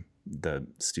than the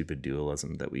stupid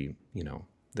dualism that we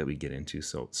get into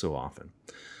so often.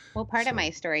 Well, part of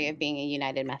my story of being a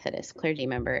United Methodist clergy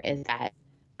member is that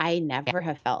I never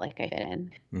have felt like I fit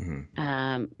in.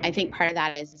 I think part of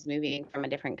that is moving from a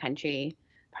different country.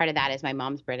 Part of that is my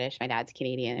mom's British, my dad's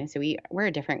Canadian, and so we're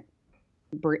a different.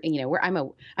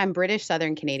 I'm British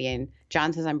Southern Canadian.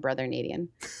 John says I'm Brother Canadian,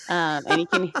 and you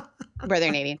can Brother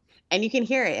Canadian, and you can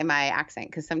hear it in my accent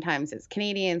because sometimes it's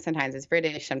Canadian, sometimes it's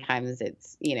British, sometimes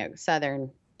it's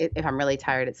Southern. If I'm really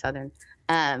tired, it's Southern.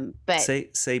 But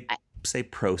say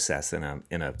process in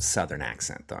a Southern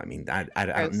accent, though. I mean, I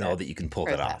don't know that you can pull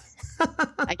that off.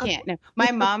 I can't. No,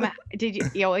 my mom. Did you?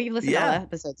 You listen to all the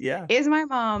episodes. Yeah. Is my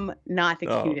mom not the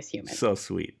cutest human? So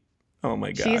sweet. Oh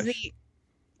my gosh. She's the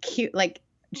cute, like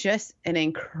just an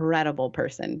incredible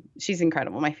person. She's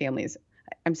incredible. My family's.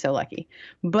 I'm so lucky.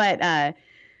 But I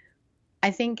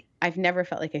think I've never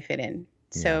felt like I fit in.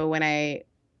 So when I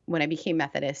became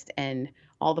Methodist and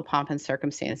all the pomp and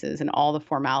circumstances and all the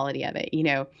formality of it,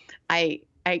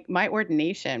 my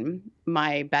ordination,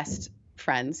 my best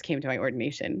friends came to my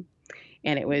ordination,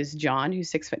 and it was John,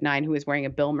 who's 6'9", who was wearing a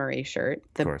Bill Murray shirt,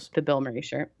 the Bill Murray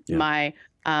shirt. Yeah. My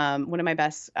one of my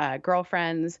best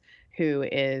girlfriends, who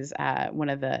is one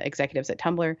of the executives at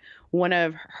Tumblr, one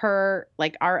of her,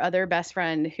 like our other best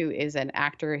friend, who is an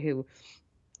actor who,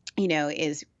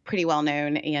 is pretty well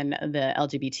known in the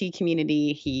LGBT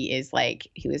community. He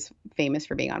was famous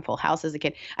for being on Full House as a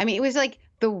kid. I mean, it was like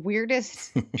the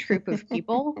weirdest troop of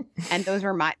people, and those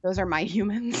are my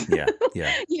humans. Yeah.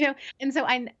 And so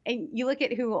and you look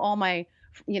at who all my,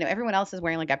 everyone else is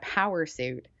wearing like a power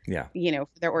suit. Yeah. For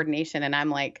their ordination, and I'm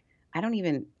like,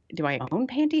 do I own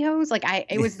pantyhose? Like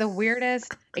it was the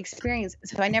weirdest experience.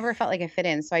 So I never felt like I fit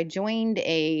in. So I joined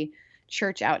a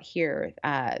church out here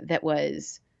that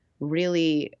was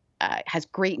really has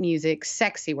great music,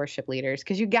 sexy worship leaders,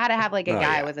 because you got to have like a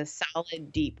guy with a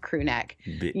solid deep crew neck,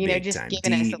 just time.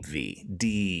 giving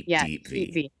deep us deep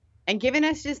V, and giving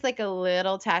us just like a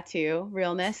little tattoo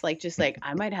realness, like just like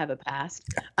I might have a past.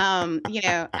 I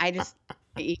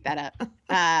eat that up.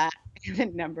 The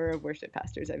number of worship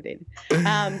pastors I've dated,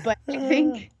 but I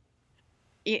think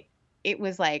it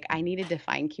was like I needed to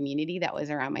find community that was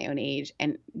around my own age,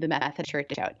 and the Methodist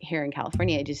Church out here in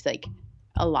California, just like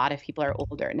a lot of people are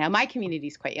older. Now my community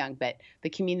is quite young, but the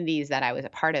communities that I was a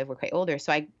part of were quite older.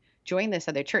 So I joined this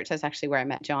other church. That's actually where I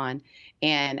met John.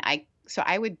 And I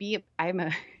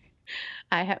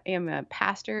am a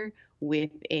pastor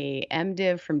with a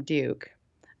MDiv from Duke.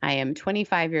 I am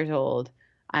 25 years old.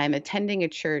 I'm attending a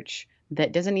church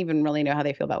that doesn't even really know how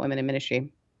they feel about women in ministry.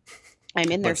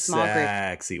 I'm in their small group.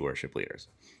 Sexy worship leaders.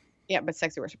 Yeah, but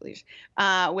sexy worship leaders.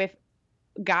 With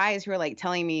guys who are like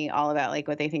telling me all about like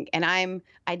what they think. And I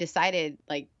decided,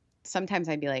 like, sometimes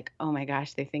I'd be like, oh my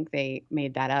gosh, they think they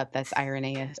made that up. That's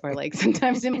Irenaeus. Or like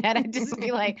sometimes in my head I'd just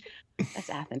be like, that's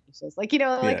Athanasius. Like,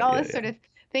 sort of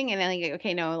thing. And then like,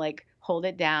 okay, no, like hold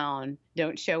it down.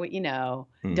 Don't show what you know.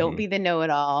 Mm-hmm. Don't be the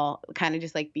know-it-all. Kind of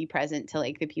just like be present to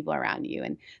like the people around you.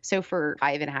 And so for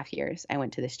 5.5 years, I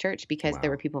went to this church because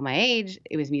there were people my age.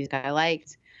 It was music I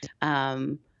liked.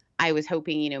 I was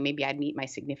hoping, maybe I'd meet my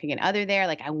significant other there.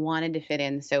 Like I wanted to fit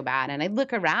in so bad. And I'd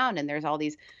look around and there's all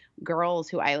these girls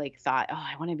who I like thought, oh,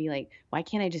 I want to be like, why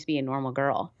can't I just be a normal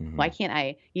girl? Mm-hmm. Why can't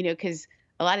I, because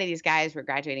a lot of these guys were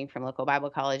graduating from local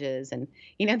Bible colleges and,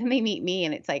 then they meet me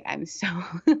and it's like, I'm so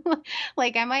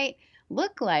like, I might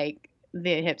look like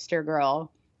the hipster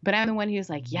girl, but I'm the one who's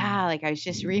like, yeah, like I was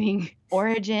just reading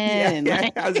Origen.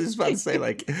 I was just about to say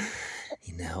like,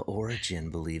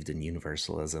 Origen believed in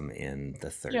universalism in the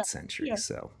 3rd century. Yeah.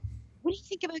 So what do you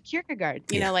think about Kierkegaard?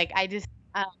 Like I just,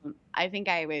 I think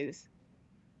I was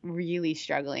really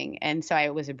struggling. And so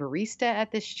I was a barista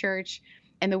at this church.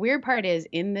 And the weird part is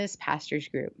in this pastor's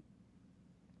group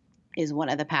is one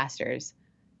of the pastors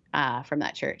from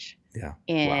that church. Yeah.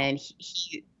 And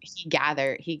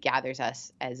he gathers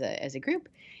us as a group.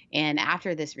 And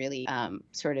after this really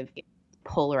sort of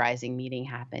polarizing meeting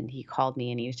happened, he called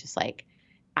me and he was just like,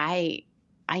 I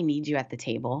I need you at the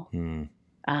table. Mm,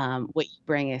 What you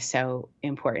bring is so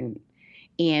important.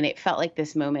 And it felt like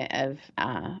this moment of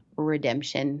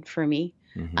redemption for me,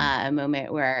 hmm. a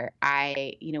moment where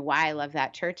why I love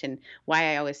that church and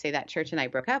why I always say that church and I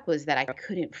broke up was that I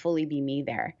couldn't fully be me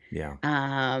there. Yeah.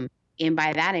 Um, and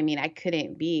by that, I mean, I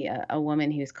couldn't be a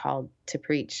woman who's called to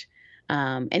preach.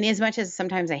 And as much as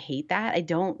sometimes I hate that, I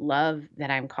don't love that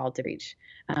I'm called to preach.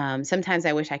 Sometimes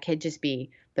I wish I could just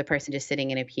be the person just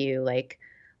sitting in a pew, like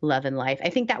love and life. I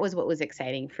think that was what was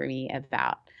exciting for me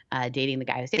about dating the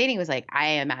guy I was dating was like I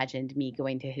imagined me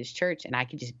going to his church and I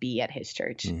could just be at his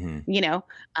church, Hmm. you know,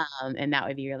 and that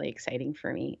would be really exciting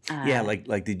for me. Yeah.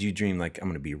 Like, did you dream like I'm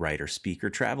going to be writer, speaker,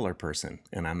 traveler person,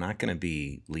 and I'm not going to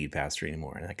be lead pastor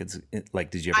anymore? And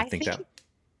like, did you ever I think think that?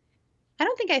 I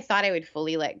don't think I thought I would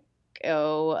fully let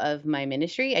go of my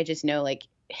ministry. I just know like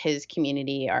his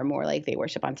community are more like they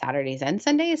worship on Saturdays and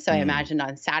Sundays. So I Mm, imagined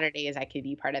on Saturdays I could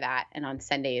be part of that. And on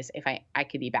Sundays, if I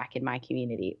could be back in my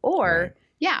community. right. Or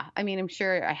yeah, I mean, I'm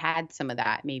sure I had some of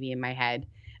that maybe in my head.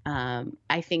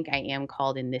 I think I am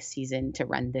called in this season to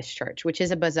run this church, which is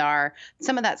a bizarre,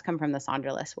 some of that's come from the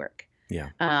Sonderless work. Yeah.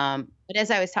 But as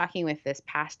I was talking with this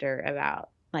pastor about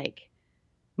like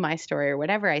my story or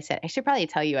whatever, I said, I should probably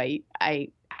tell you I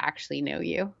actually know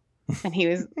you. And he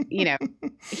was,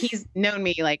 he's known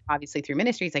me like obviously through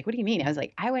ministry. He's like, what do you mean? I was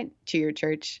like, I went to your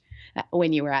church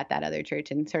when you were at that other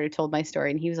church and sort of told my story.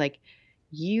 And he was like,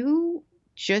 you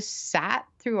just sat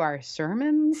through our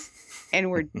sermons and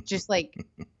were just like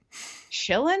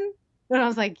chilling. And I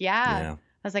was like, yeah. Yeah.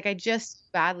 I was like, I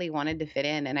just badly wanted to fit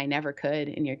in and I never could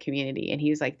in your community. And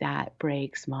he was like, that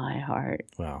breaks my heart.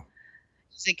 Wow.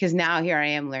 Because now here I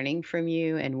am learning from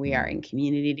you and we are Mm, in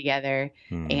community together.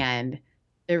 mm, And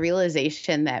the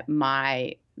realization that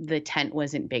the tent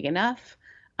wasn't big enough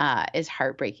is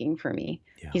heartbreaking for me.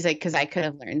 yeah. He's like, because I could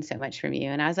have learned so much from you.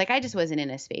 And I was like, I just wasn't in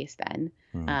a space then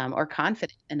Mm, or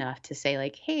confident enough to say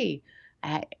like, hey,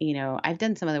 I've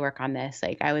done some of the work on this.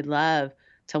 Like I would love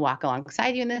to walk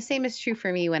alongside you. And the same is true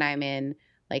for me when I'm in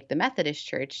like the Methodist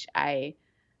church. I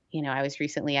was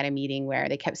recently at a meeting where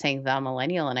they kept saying the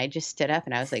millennial, and I just stood up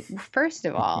and I was like, well, first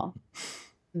of all,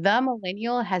 the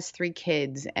millennial has 3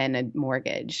 kids and a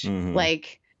mortgage. hmm.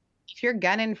 Like, if you're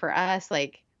gunning for us,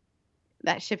 like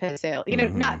that ship has sailed.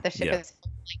 Hmm. Not the ship Yeah. has.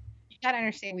 Like, you gotta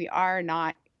understand, we are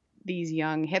not these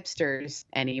young hipsters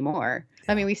anymore.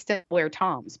 I Yeah. mean, we still wear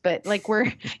Toms, but like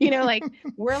like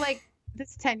we're like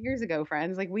this 10 years ago,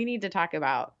 friends. Like, we need to talk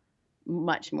about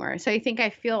much more. So I think I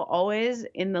feel always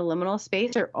in the liminal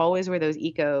space or always where those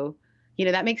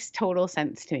that makes total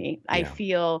sense to me.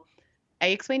 Yeah. I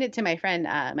explained it to my friend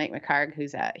Mike McCarg,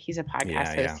 he's a Yeah.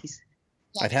 podcast Yeah. host. He's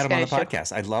I've had just him on got the a show.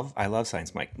 podcast. I love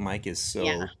Science Mike. Mike is Yeah,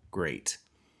 so great.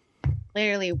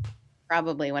 literally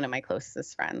probably one of my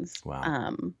closest friends.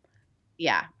 Wow.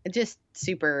 Yeah, just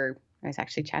super. I was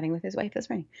actually chatting with his wife this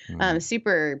morning. Mm,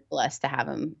 Super blessed to have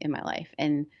him in my life.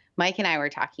 And Mike and I were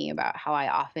talking about how I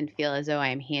often feel as though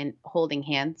I'm holding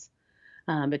hands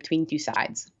between 2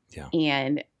 sides. yeah.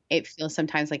 And it feels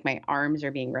sometimes like my arms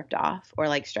are being ripped off or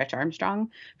like Stretch Armstrong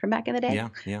from back in the day. Yeah.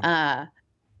 Yeah.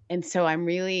 And so I'm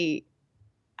really,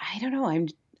 I don't know,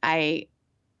 I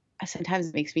sometimes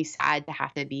it makes me sad to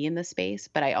have to be in this space,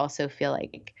 but I also feel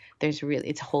like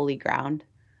it's holy ground.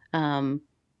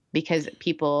 Because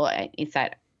it's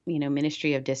that,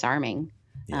 ministry of disarming.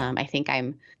 Yeah. I think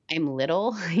I'm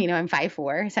little, I'm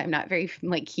 5'4", so I'm not very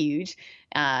like huge.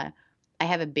 I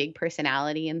have a big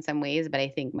personality in some ways, but I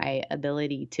think my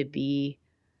ability to be,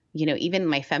 even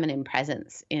my feminine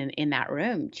presence in that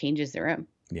room changes the room.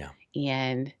 Yeah.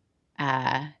 And,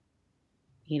 uh,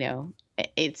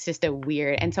 it's just a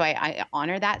weird, and so I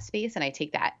honor that space and I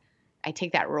take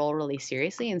that role really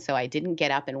seriously. And so I didn't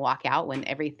get up and walk out when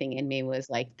everything in me was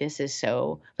like, this is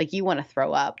so like you want to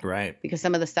throw up Right. because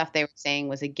some of the stuff they were saying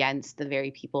was against the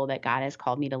very people that God has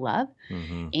called me to love.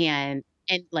 Hmm. And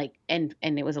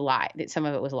it was a lie. That some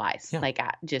of it was lies, Yeah. like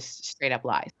just straight up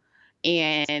lies.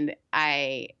 And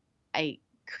I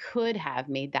could have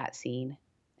made that scene.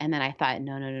 And then I thought,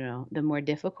 no, no, no, no. The more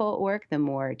difficult work, the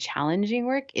more challenging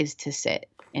work is to sit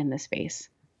in the space.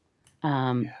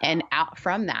 And out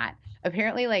from that,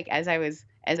 apparently, like as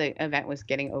the event was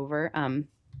getting over,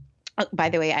 by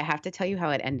the way, I have to tell you how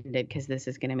it ended because this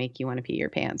is going to make you want to pee your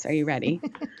pants. Are you ready?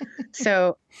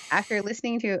 So after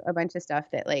listening to a bunch of stuff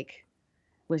that like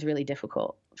was really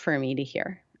difficult for me to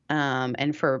hear,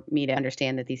 and for me to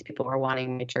understand that these people were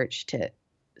wanting my church to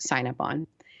sign up on,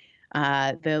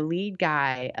 the lead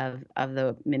guy of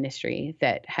the ministry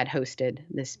that had hosted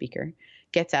this speaker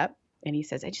gets up and he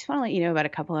says, I just want to let you know about a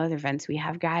couple other events we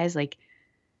have, guys. Like,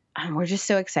 we're just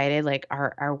so excited. Like,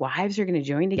 our wives are going to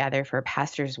join together for a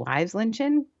pastor's wives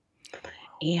luncheon.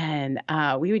 And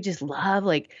we would just love,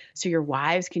 like, so your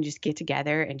wives can just get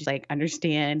together and just like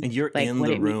understand. And you're like in what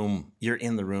the it means. room. You're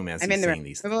in the room as I'm he's in the room. saying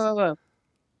these Whoa, things. whoa, whoa, whoa.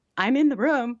 I'm in the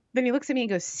room. Then he looks at me and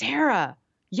goes, Sarah,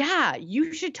 yeah,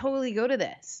 you should totally go to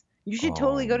this. You should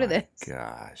totally go to this.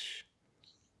 Gosh.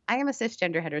 I am a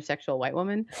cisgender heterosexual white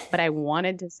woman, but I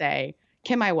wanted to say,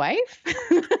 can my wife?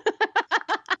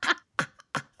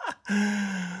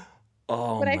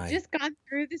 But I've just gone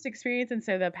through this experience. And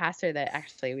so the pastor that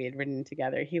actually we had ridden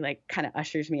together, he like kind of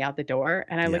ushers me out the door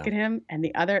and I look at him and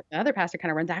the other pastor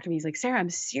kind of runs after me. He's like, Sarah, I'm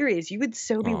serious. You would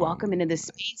so be welcome into this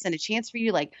space and a chance for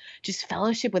you to like just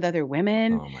fellowship with other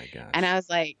women. Oh my gosh. And I was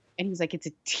like, and he's like, it's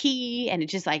a tea. And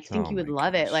it's just like, I think you would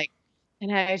love it. Like,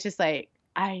 and I was just like,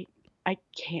 I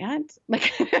can't,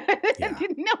 like, I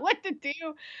didn't know what to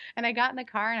do. And I got in the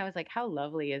car and I was like, how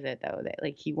lovely is it though, that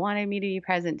like, he wanted me to be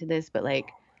present to this, but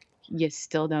like, you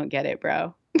still don't get it,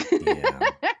 bro. Yeah.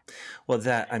 Well,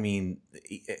 I mean,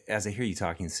 as I hear you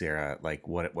talking, Sarah, like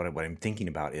what I'm thinking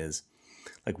about is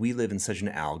like, we live in such an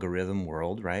algorithm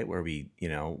world, right? Where we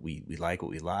like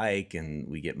what we like and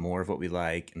we get more of what we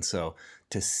like. And so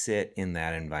to sit in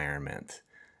that environment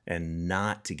and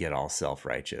not to get all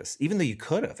self-righteous, even though you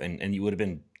could have, and you would have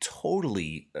been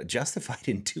totally justified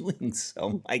in doing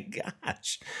so, my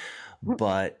gosh.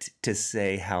 But to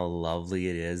say how lovely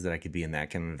it is that I could be in that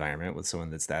kind of environment with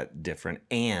someone that's that different,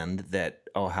 and that,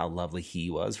 oh, how lovely he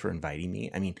was for inviting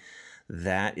me. I mean,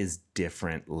 that is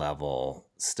different level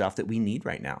stuff that we need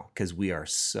right now, because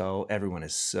everyone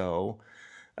is so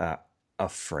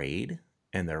afraid,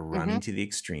 and they're running to the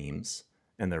extremes,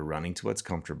 and they're running to what's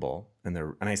comfortable, and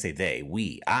I say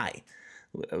I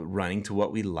running to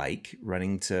what we like,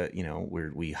 running to,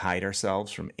 where we hide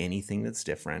ourselves from anything that's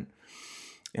different.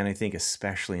 And I think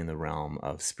especially in the realm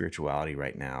of spirituality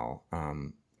right now,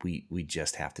 we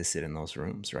just have to sit in those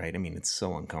rooms, right? I mean, it's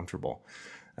so uncomfortable.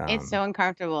 It's so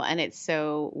uncomfortable, and it's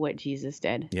so what Jesus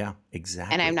did. Yeah,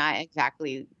 exactly. And I'm not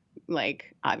exactly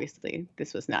like, obviously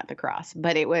this was not the cross,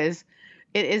 but it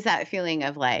is that feeling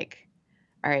of like,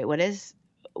 all right, what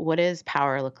does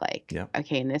power look like? Yep.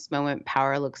 Okay, in this moment,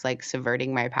 power looks like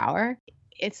subverting my power.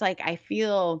 It's like, I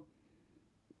feel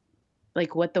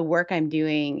like what the work I'm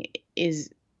doing is,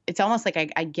 it's almost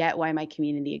like I get why my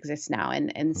community exists now,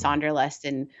 and Sonderlust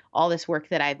and all this work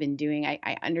that I've been doing.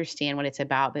 I understand what it's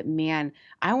about, but man,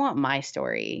 I want my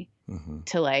story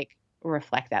to like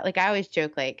reflect that. Like, I always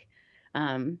joke, like,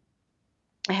 I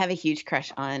have a huge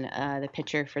crush on the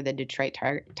pitcher for the Detroit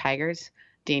Tigers,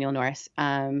 Daniel Norris.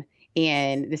 And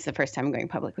this is the first time I'm going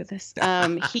public with this.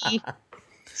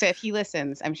 So if he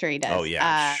listens, I'm sure he does. Oh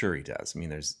yeah, sure he does. I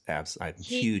mean, I'm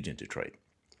huge in Detroit.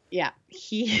 Yeah,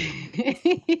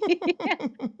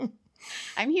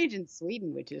 I'm huge in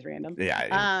Sweden, which is random.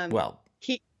 Yeah.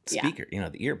 Speaker,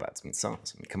 the earbuds, I mean,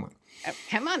 songs. I mean, come on.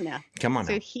 Come on now. Come on.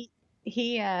 So now.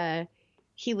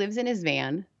 He lives in his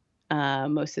van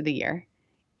most of the year,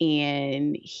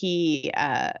 and he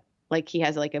has like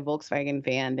a Volkswagen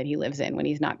van that he lives in when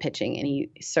he's not pitching, and he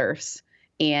surfs,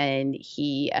 and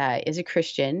he is a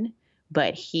Christian.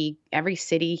 But every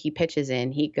city he pitches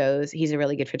in, he's a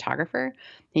really good photographer, and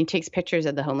he takes pictures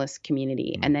of the homeless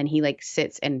community. And then he like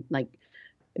sits and like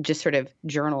just sort of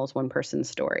journals one person's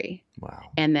story.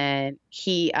 Wow. And then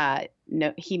he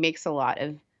makes a lot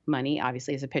of money,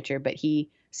 obviously, as a pitcher, but he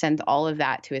sends all of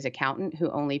that to his accountant, who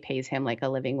only pays him like a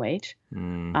living wage.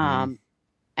 And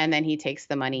then he takes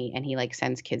the money and he like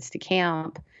sends kids to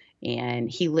camp, and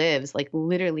he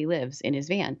literally lives in his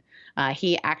van.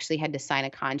 He actually had to sign a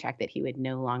contract that he would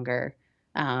no longer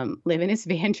live in his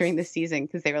van during the season,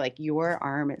 because they were like, your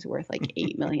arm is worth like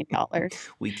 $8 million.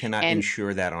 We cannot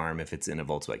insure that arm if it's in a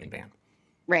Volkswagen van.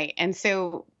 Right. And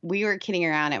so we were kidding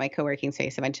around at my co-working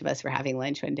space. A bunch of us were having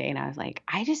lunch one day, and I was like,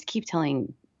 I just keep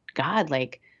telling God,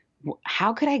 like,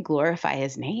 how could I glorify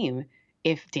his name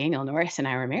if Daniel Norris and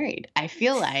I were married? I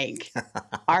feel like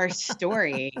our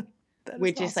story,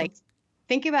 which is awesome. Like,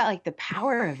 think about like the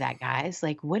power of that, guys.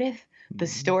 Like, what if the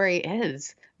story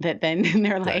is that then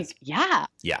they're like, yeah,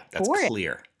 that's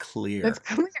clear. That's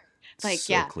clear. Like,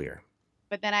 so clear.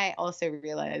 But then I also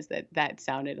realized that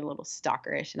sounded a little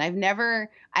stalkerish, and I've never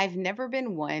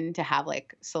been one to have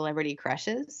like celebrity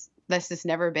crushes. That's just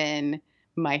never been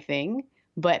my thing.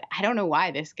 But I don't know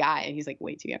why this guy, and he's like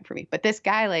way too young for me, but this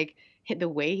guy, like, the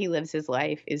way he lives his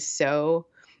life is so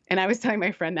And I was telling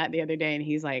my friend that the other day, and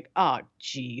he's like, "Oh,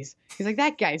 geez." He's like,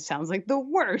 "That guy sounds like the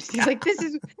worst." He's like, he's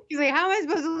like, "How am I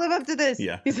supposed to live up to this?"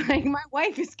 Yeah. He's like, "My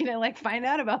wife is gonna like find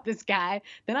out about this guy,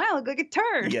 then I look like a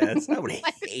turd." Yes,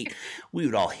 we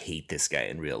would all hate this guy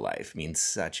in real life. I mean,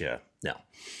 no.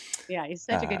 Yeah, he's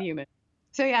such a good human.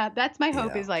 So yeah, that's my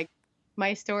hope is like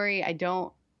my story.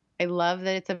 I love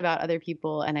that it's about other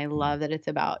people, and I love that it's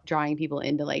about drawing people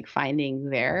into like finding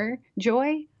their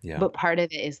joy. Yeah. But part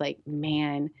of it is like,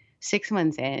 man, 6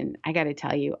 months in, I got to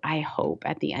tell you, I hope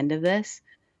at the end of this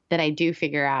that I do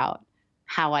figure out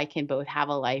how I can both have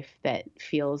a life that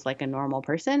feels like a normal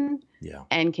person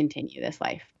and continue this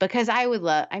life. Because I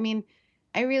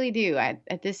really do.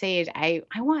 At this age, I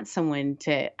want someone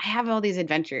I have all these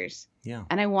adventures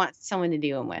and I want someone to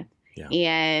do them with. Yeah.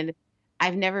 And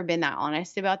I've never been that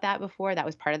honest about that before. That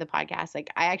was part of the podcast.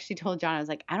 Like I actually told John, I was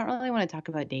like, I don't really want to talk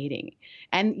about dating.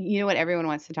 And you know what everyone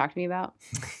wants to talk to me about?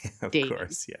 Dating.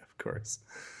 Course. Yeah, of course.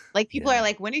 Like people are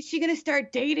like, when is she going to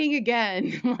start dating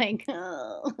again? I'm like,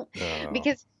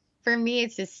 because for me,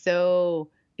 it's just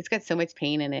it's got so much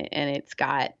pain in it. And it's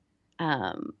got,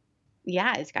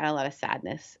 it's got a lot of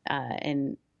sadness.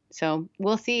 And so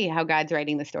we'll see how God's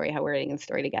writing the story, how we're writing the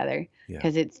story together.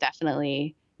 Because it's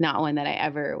definitely not one that I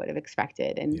ever would have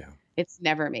expected. And it's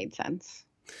never made sense.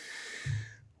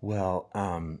 Well,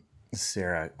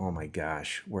 Sarah, oh my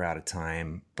gosh, we're out of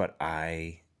time, but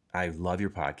I love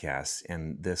your podcast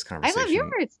and this conversation. I love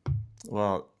yours.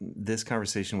 Well, this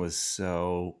conversation was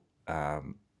so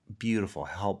beautiful,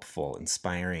 helpful,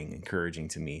 inspiring, encouraging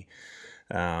to me.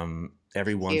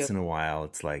 Every once in a while,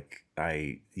 it's like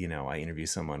I interview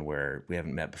someone where we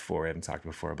haven't met before, we haven't talked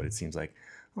before, but it seems like,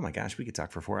 oh my gosh, we could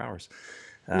talk for 4 hours.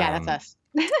 Yeah, that's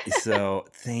us. So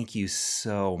thank you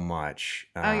so much.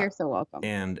 You're so welcome.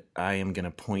 And I am going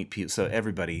to point people. So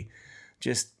everybody,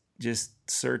 just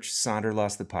search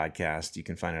Sonderlust the podcast. You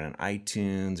can find it on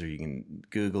iTunes or you can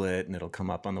Google it and it'll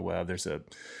come up on the web. There's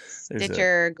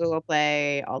Stitcher, Google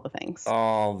Play, all the things.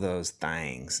 All those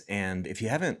things. And if you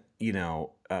haven't,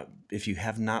 if you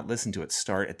have not listened to it,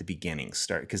 start at the beginning.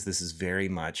 Because this is very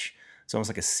much. It's almost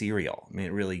like a serial. I mean,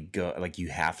 it really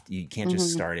you can't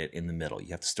just start it in the middle.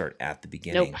 You have to start at the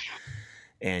beginning. Nope.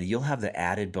 And you'll have the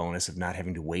added bonus of not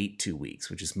having to wait 2 weeks,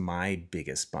 which is my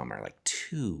biggest bummer. Like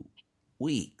 2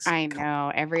 weeks. I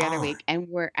know, every other week. And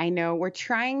we're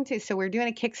trying to, so we're doing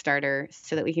a Kickstarter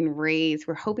so that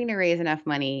we're hoping to raise enough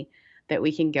money that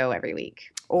we can go every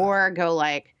week or go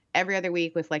like every other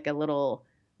week with like a little,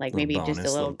 like maybe bonus, just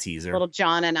a little teaser, little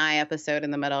John and I episode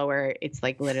in the middle where it's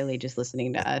like literally just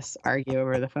listening to us argue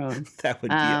over the phone. That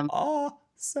would be awesome.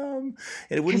 And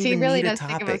it wouldn't even need a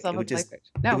topic. It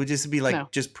would just be like,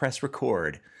 just press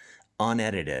record,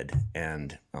 unedited.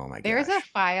 And oh my gosh. There's a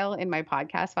file in my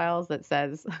podcast files that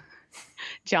says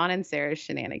John and Sarah's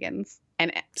shenanigans.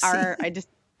 And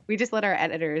we just let our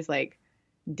editors like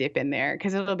dip in there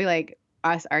because it'll be like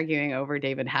us arguing over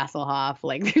David Hasselhoff.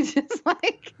 Like they're just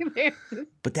like,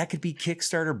 but that could be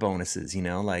Kickstarter bonuses,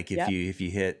 like if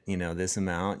you hit, this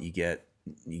amount, you get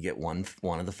one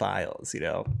of the files,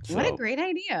 So, what a great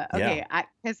idea. Okay.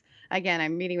 Because again,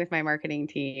 I'm meeting with my marketing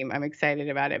team. I'm excited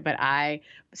about it, but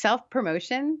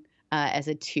self-promotion as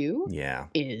a 2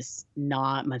 is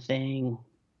not my thing.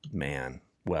 Man.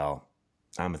 Well,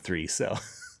 I'm a 3, so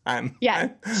I'm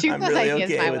really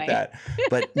okay with that.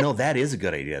 But no, that is a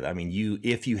good idea. I mean,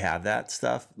 if you have that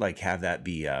stuff, like have that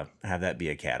be a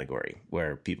category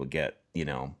where people get,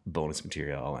 bonus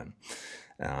material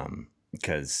and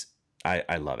because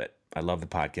I love it. I love the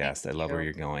podcast. I love where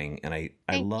you're going. And I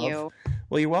love,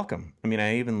 well, you're welcome. I mean,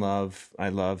 I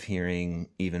love hearing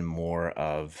even more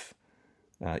of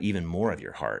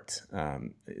your heart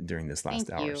during this last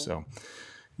hour. So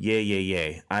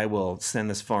yay. I will send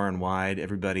this far and wide.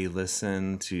 Everybody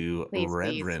listen to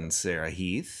Reverend Sarah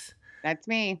Heath. That's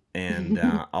me. And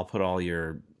I'll put all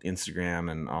your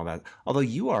Instagram and all that. Although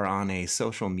you are on a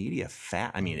social media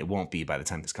fast. I mean, it won't be by the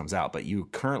time this comes out, but you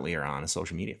currently are on a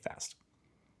social media fast.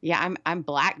 Yeah, I'm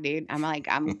black, dude.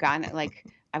 I've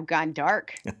gone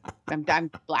dark.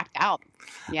 I'm blacked out.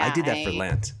 Yeah, I did that for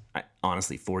Lent.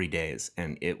 Honestly, 40 days,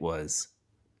 and it was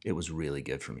really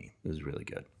good for me. It was really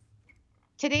good.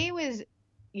 Today was,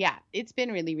 it's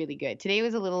been really, really good. Today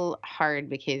was a little hard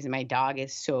because my dog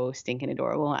is so stinking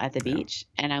adorable at the beach,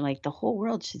 and I'm like, the whole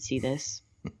world should see this.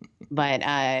 But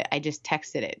I just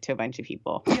texted it to a bunch of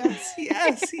people.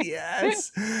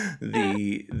 Yes.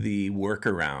 The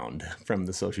workaround from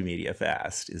the social media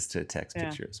fast is to text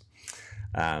pictures.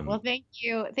 Well, thank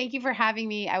you. Thank you for having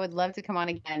me. I would love to come on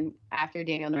again after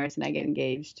Daniel Norris and I get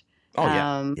engaged. Oh,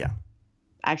 yeah.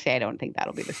 Actually, I don't think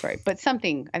that'll be the story, but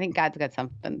something. I think God's got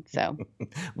something. So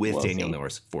With we'll Daniel see.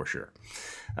 Norris, for sure.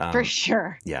 For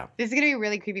sure. Yeah. This is gonna be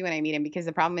really creepy when I meet him, because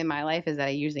the problem in my life is that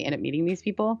I usually end up meeting these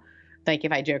people. Like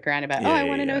if I joke around about, I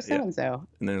want to know so and so,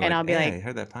 And then and I'll be hey, like, I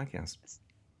heard that podcast.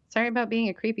 sorry about being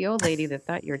a creepy old lady that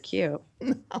thought you were cute.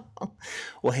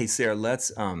 Well, hey, Sarah,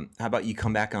 let's, how about you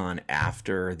come back on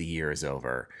after the year is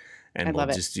over, and I love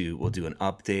it. we'll do an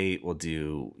update. We'll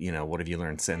do, what have you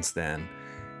learned since then?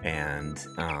 And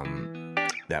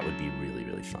that would be really,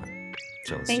 really fun.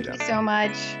 So let's Thank do you that. so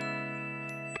much.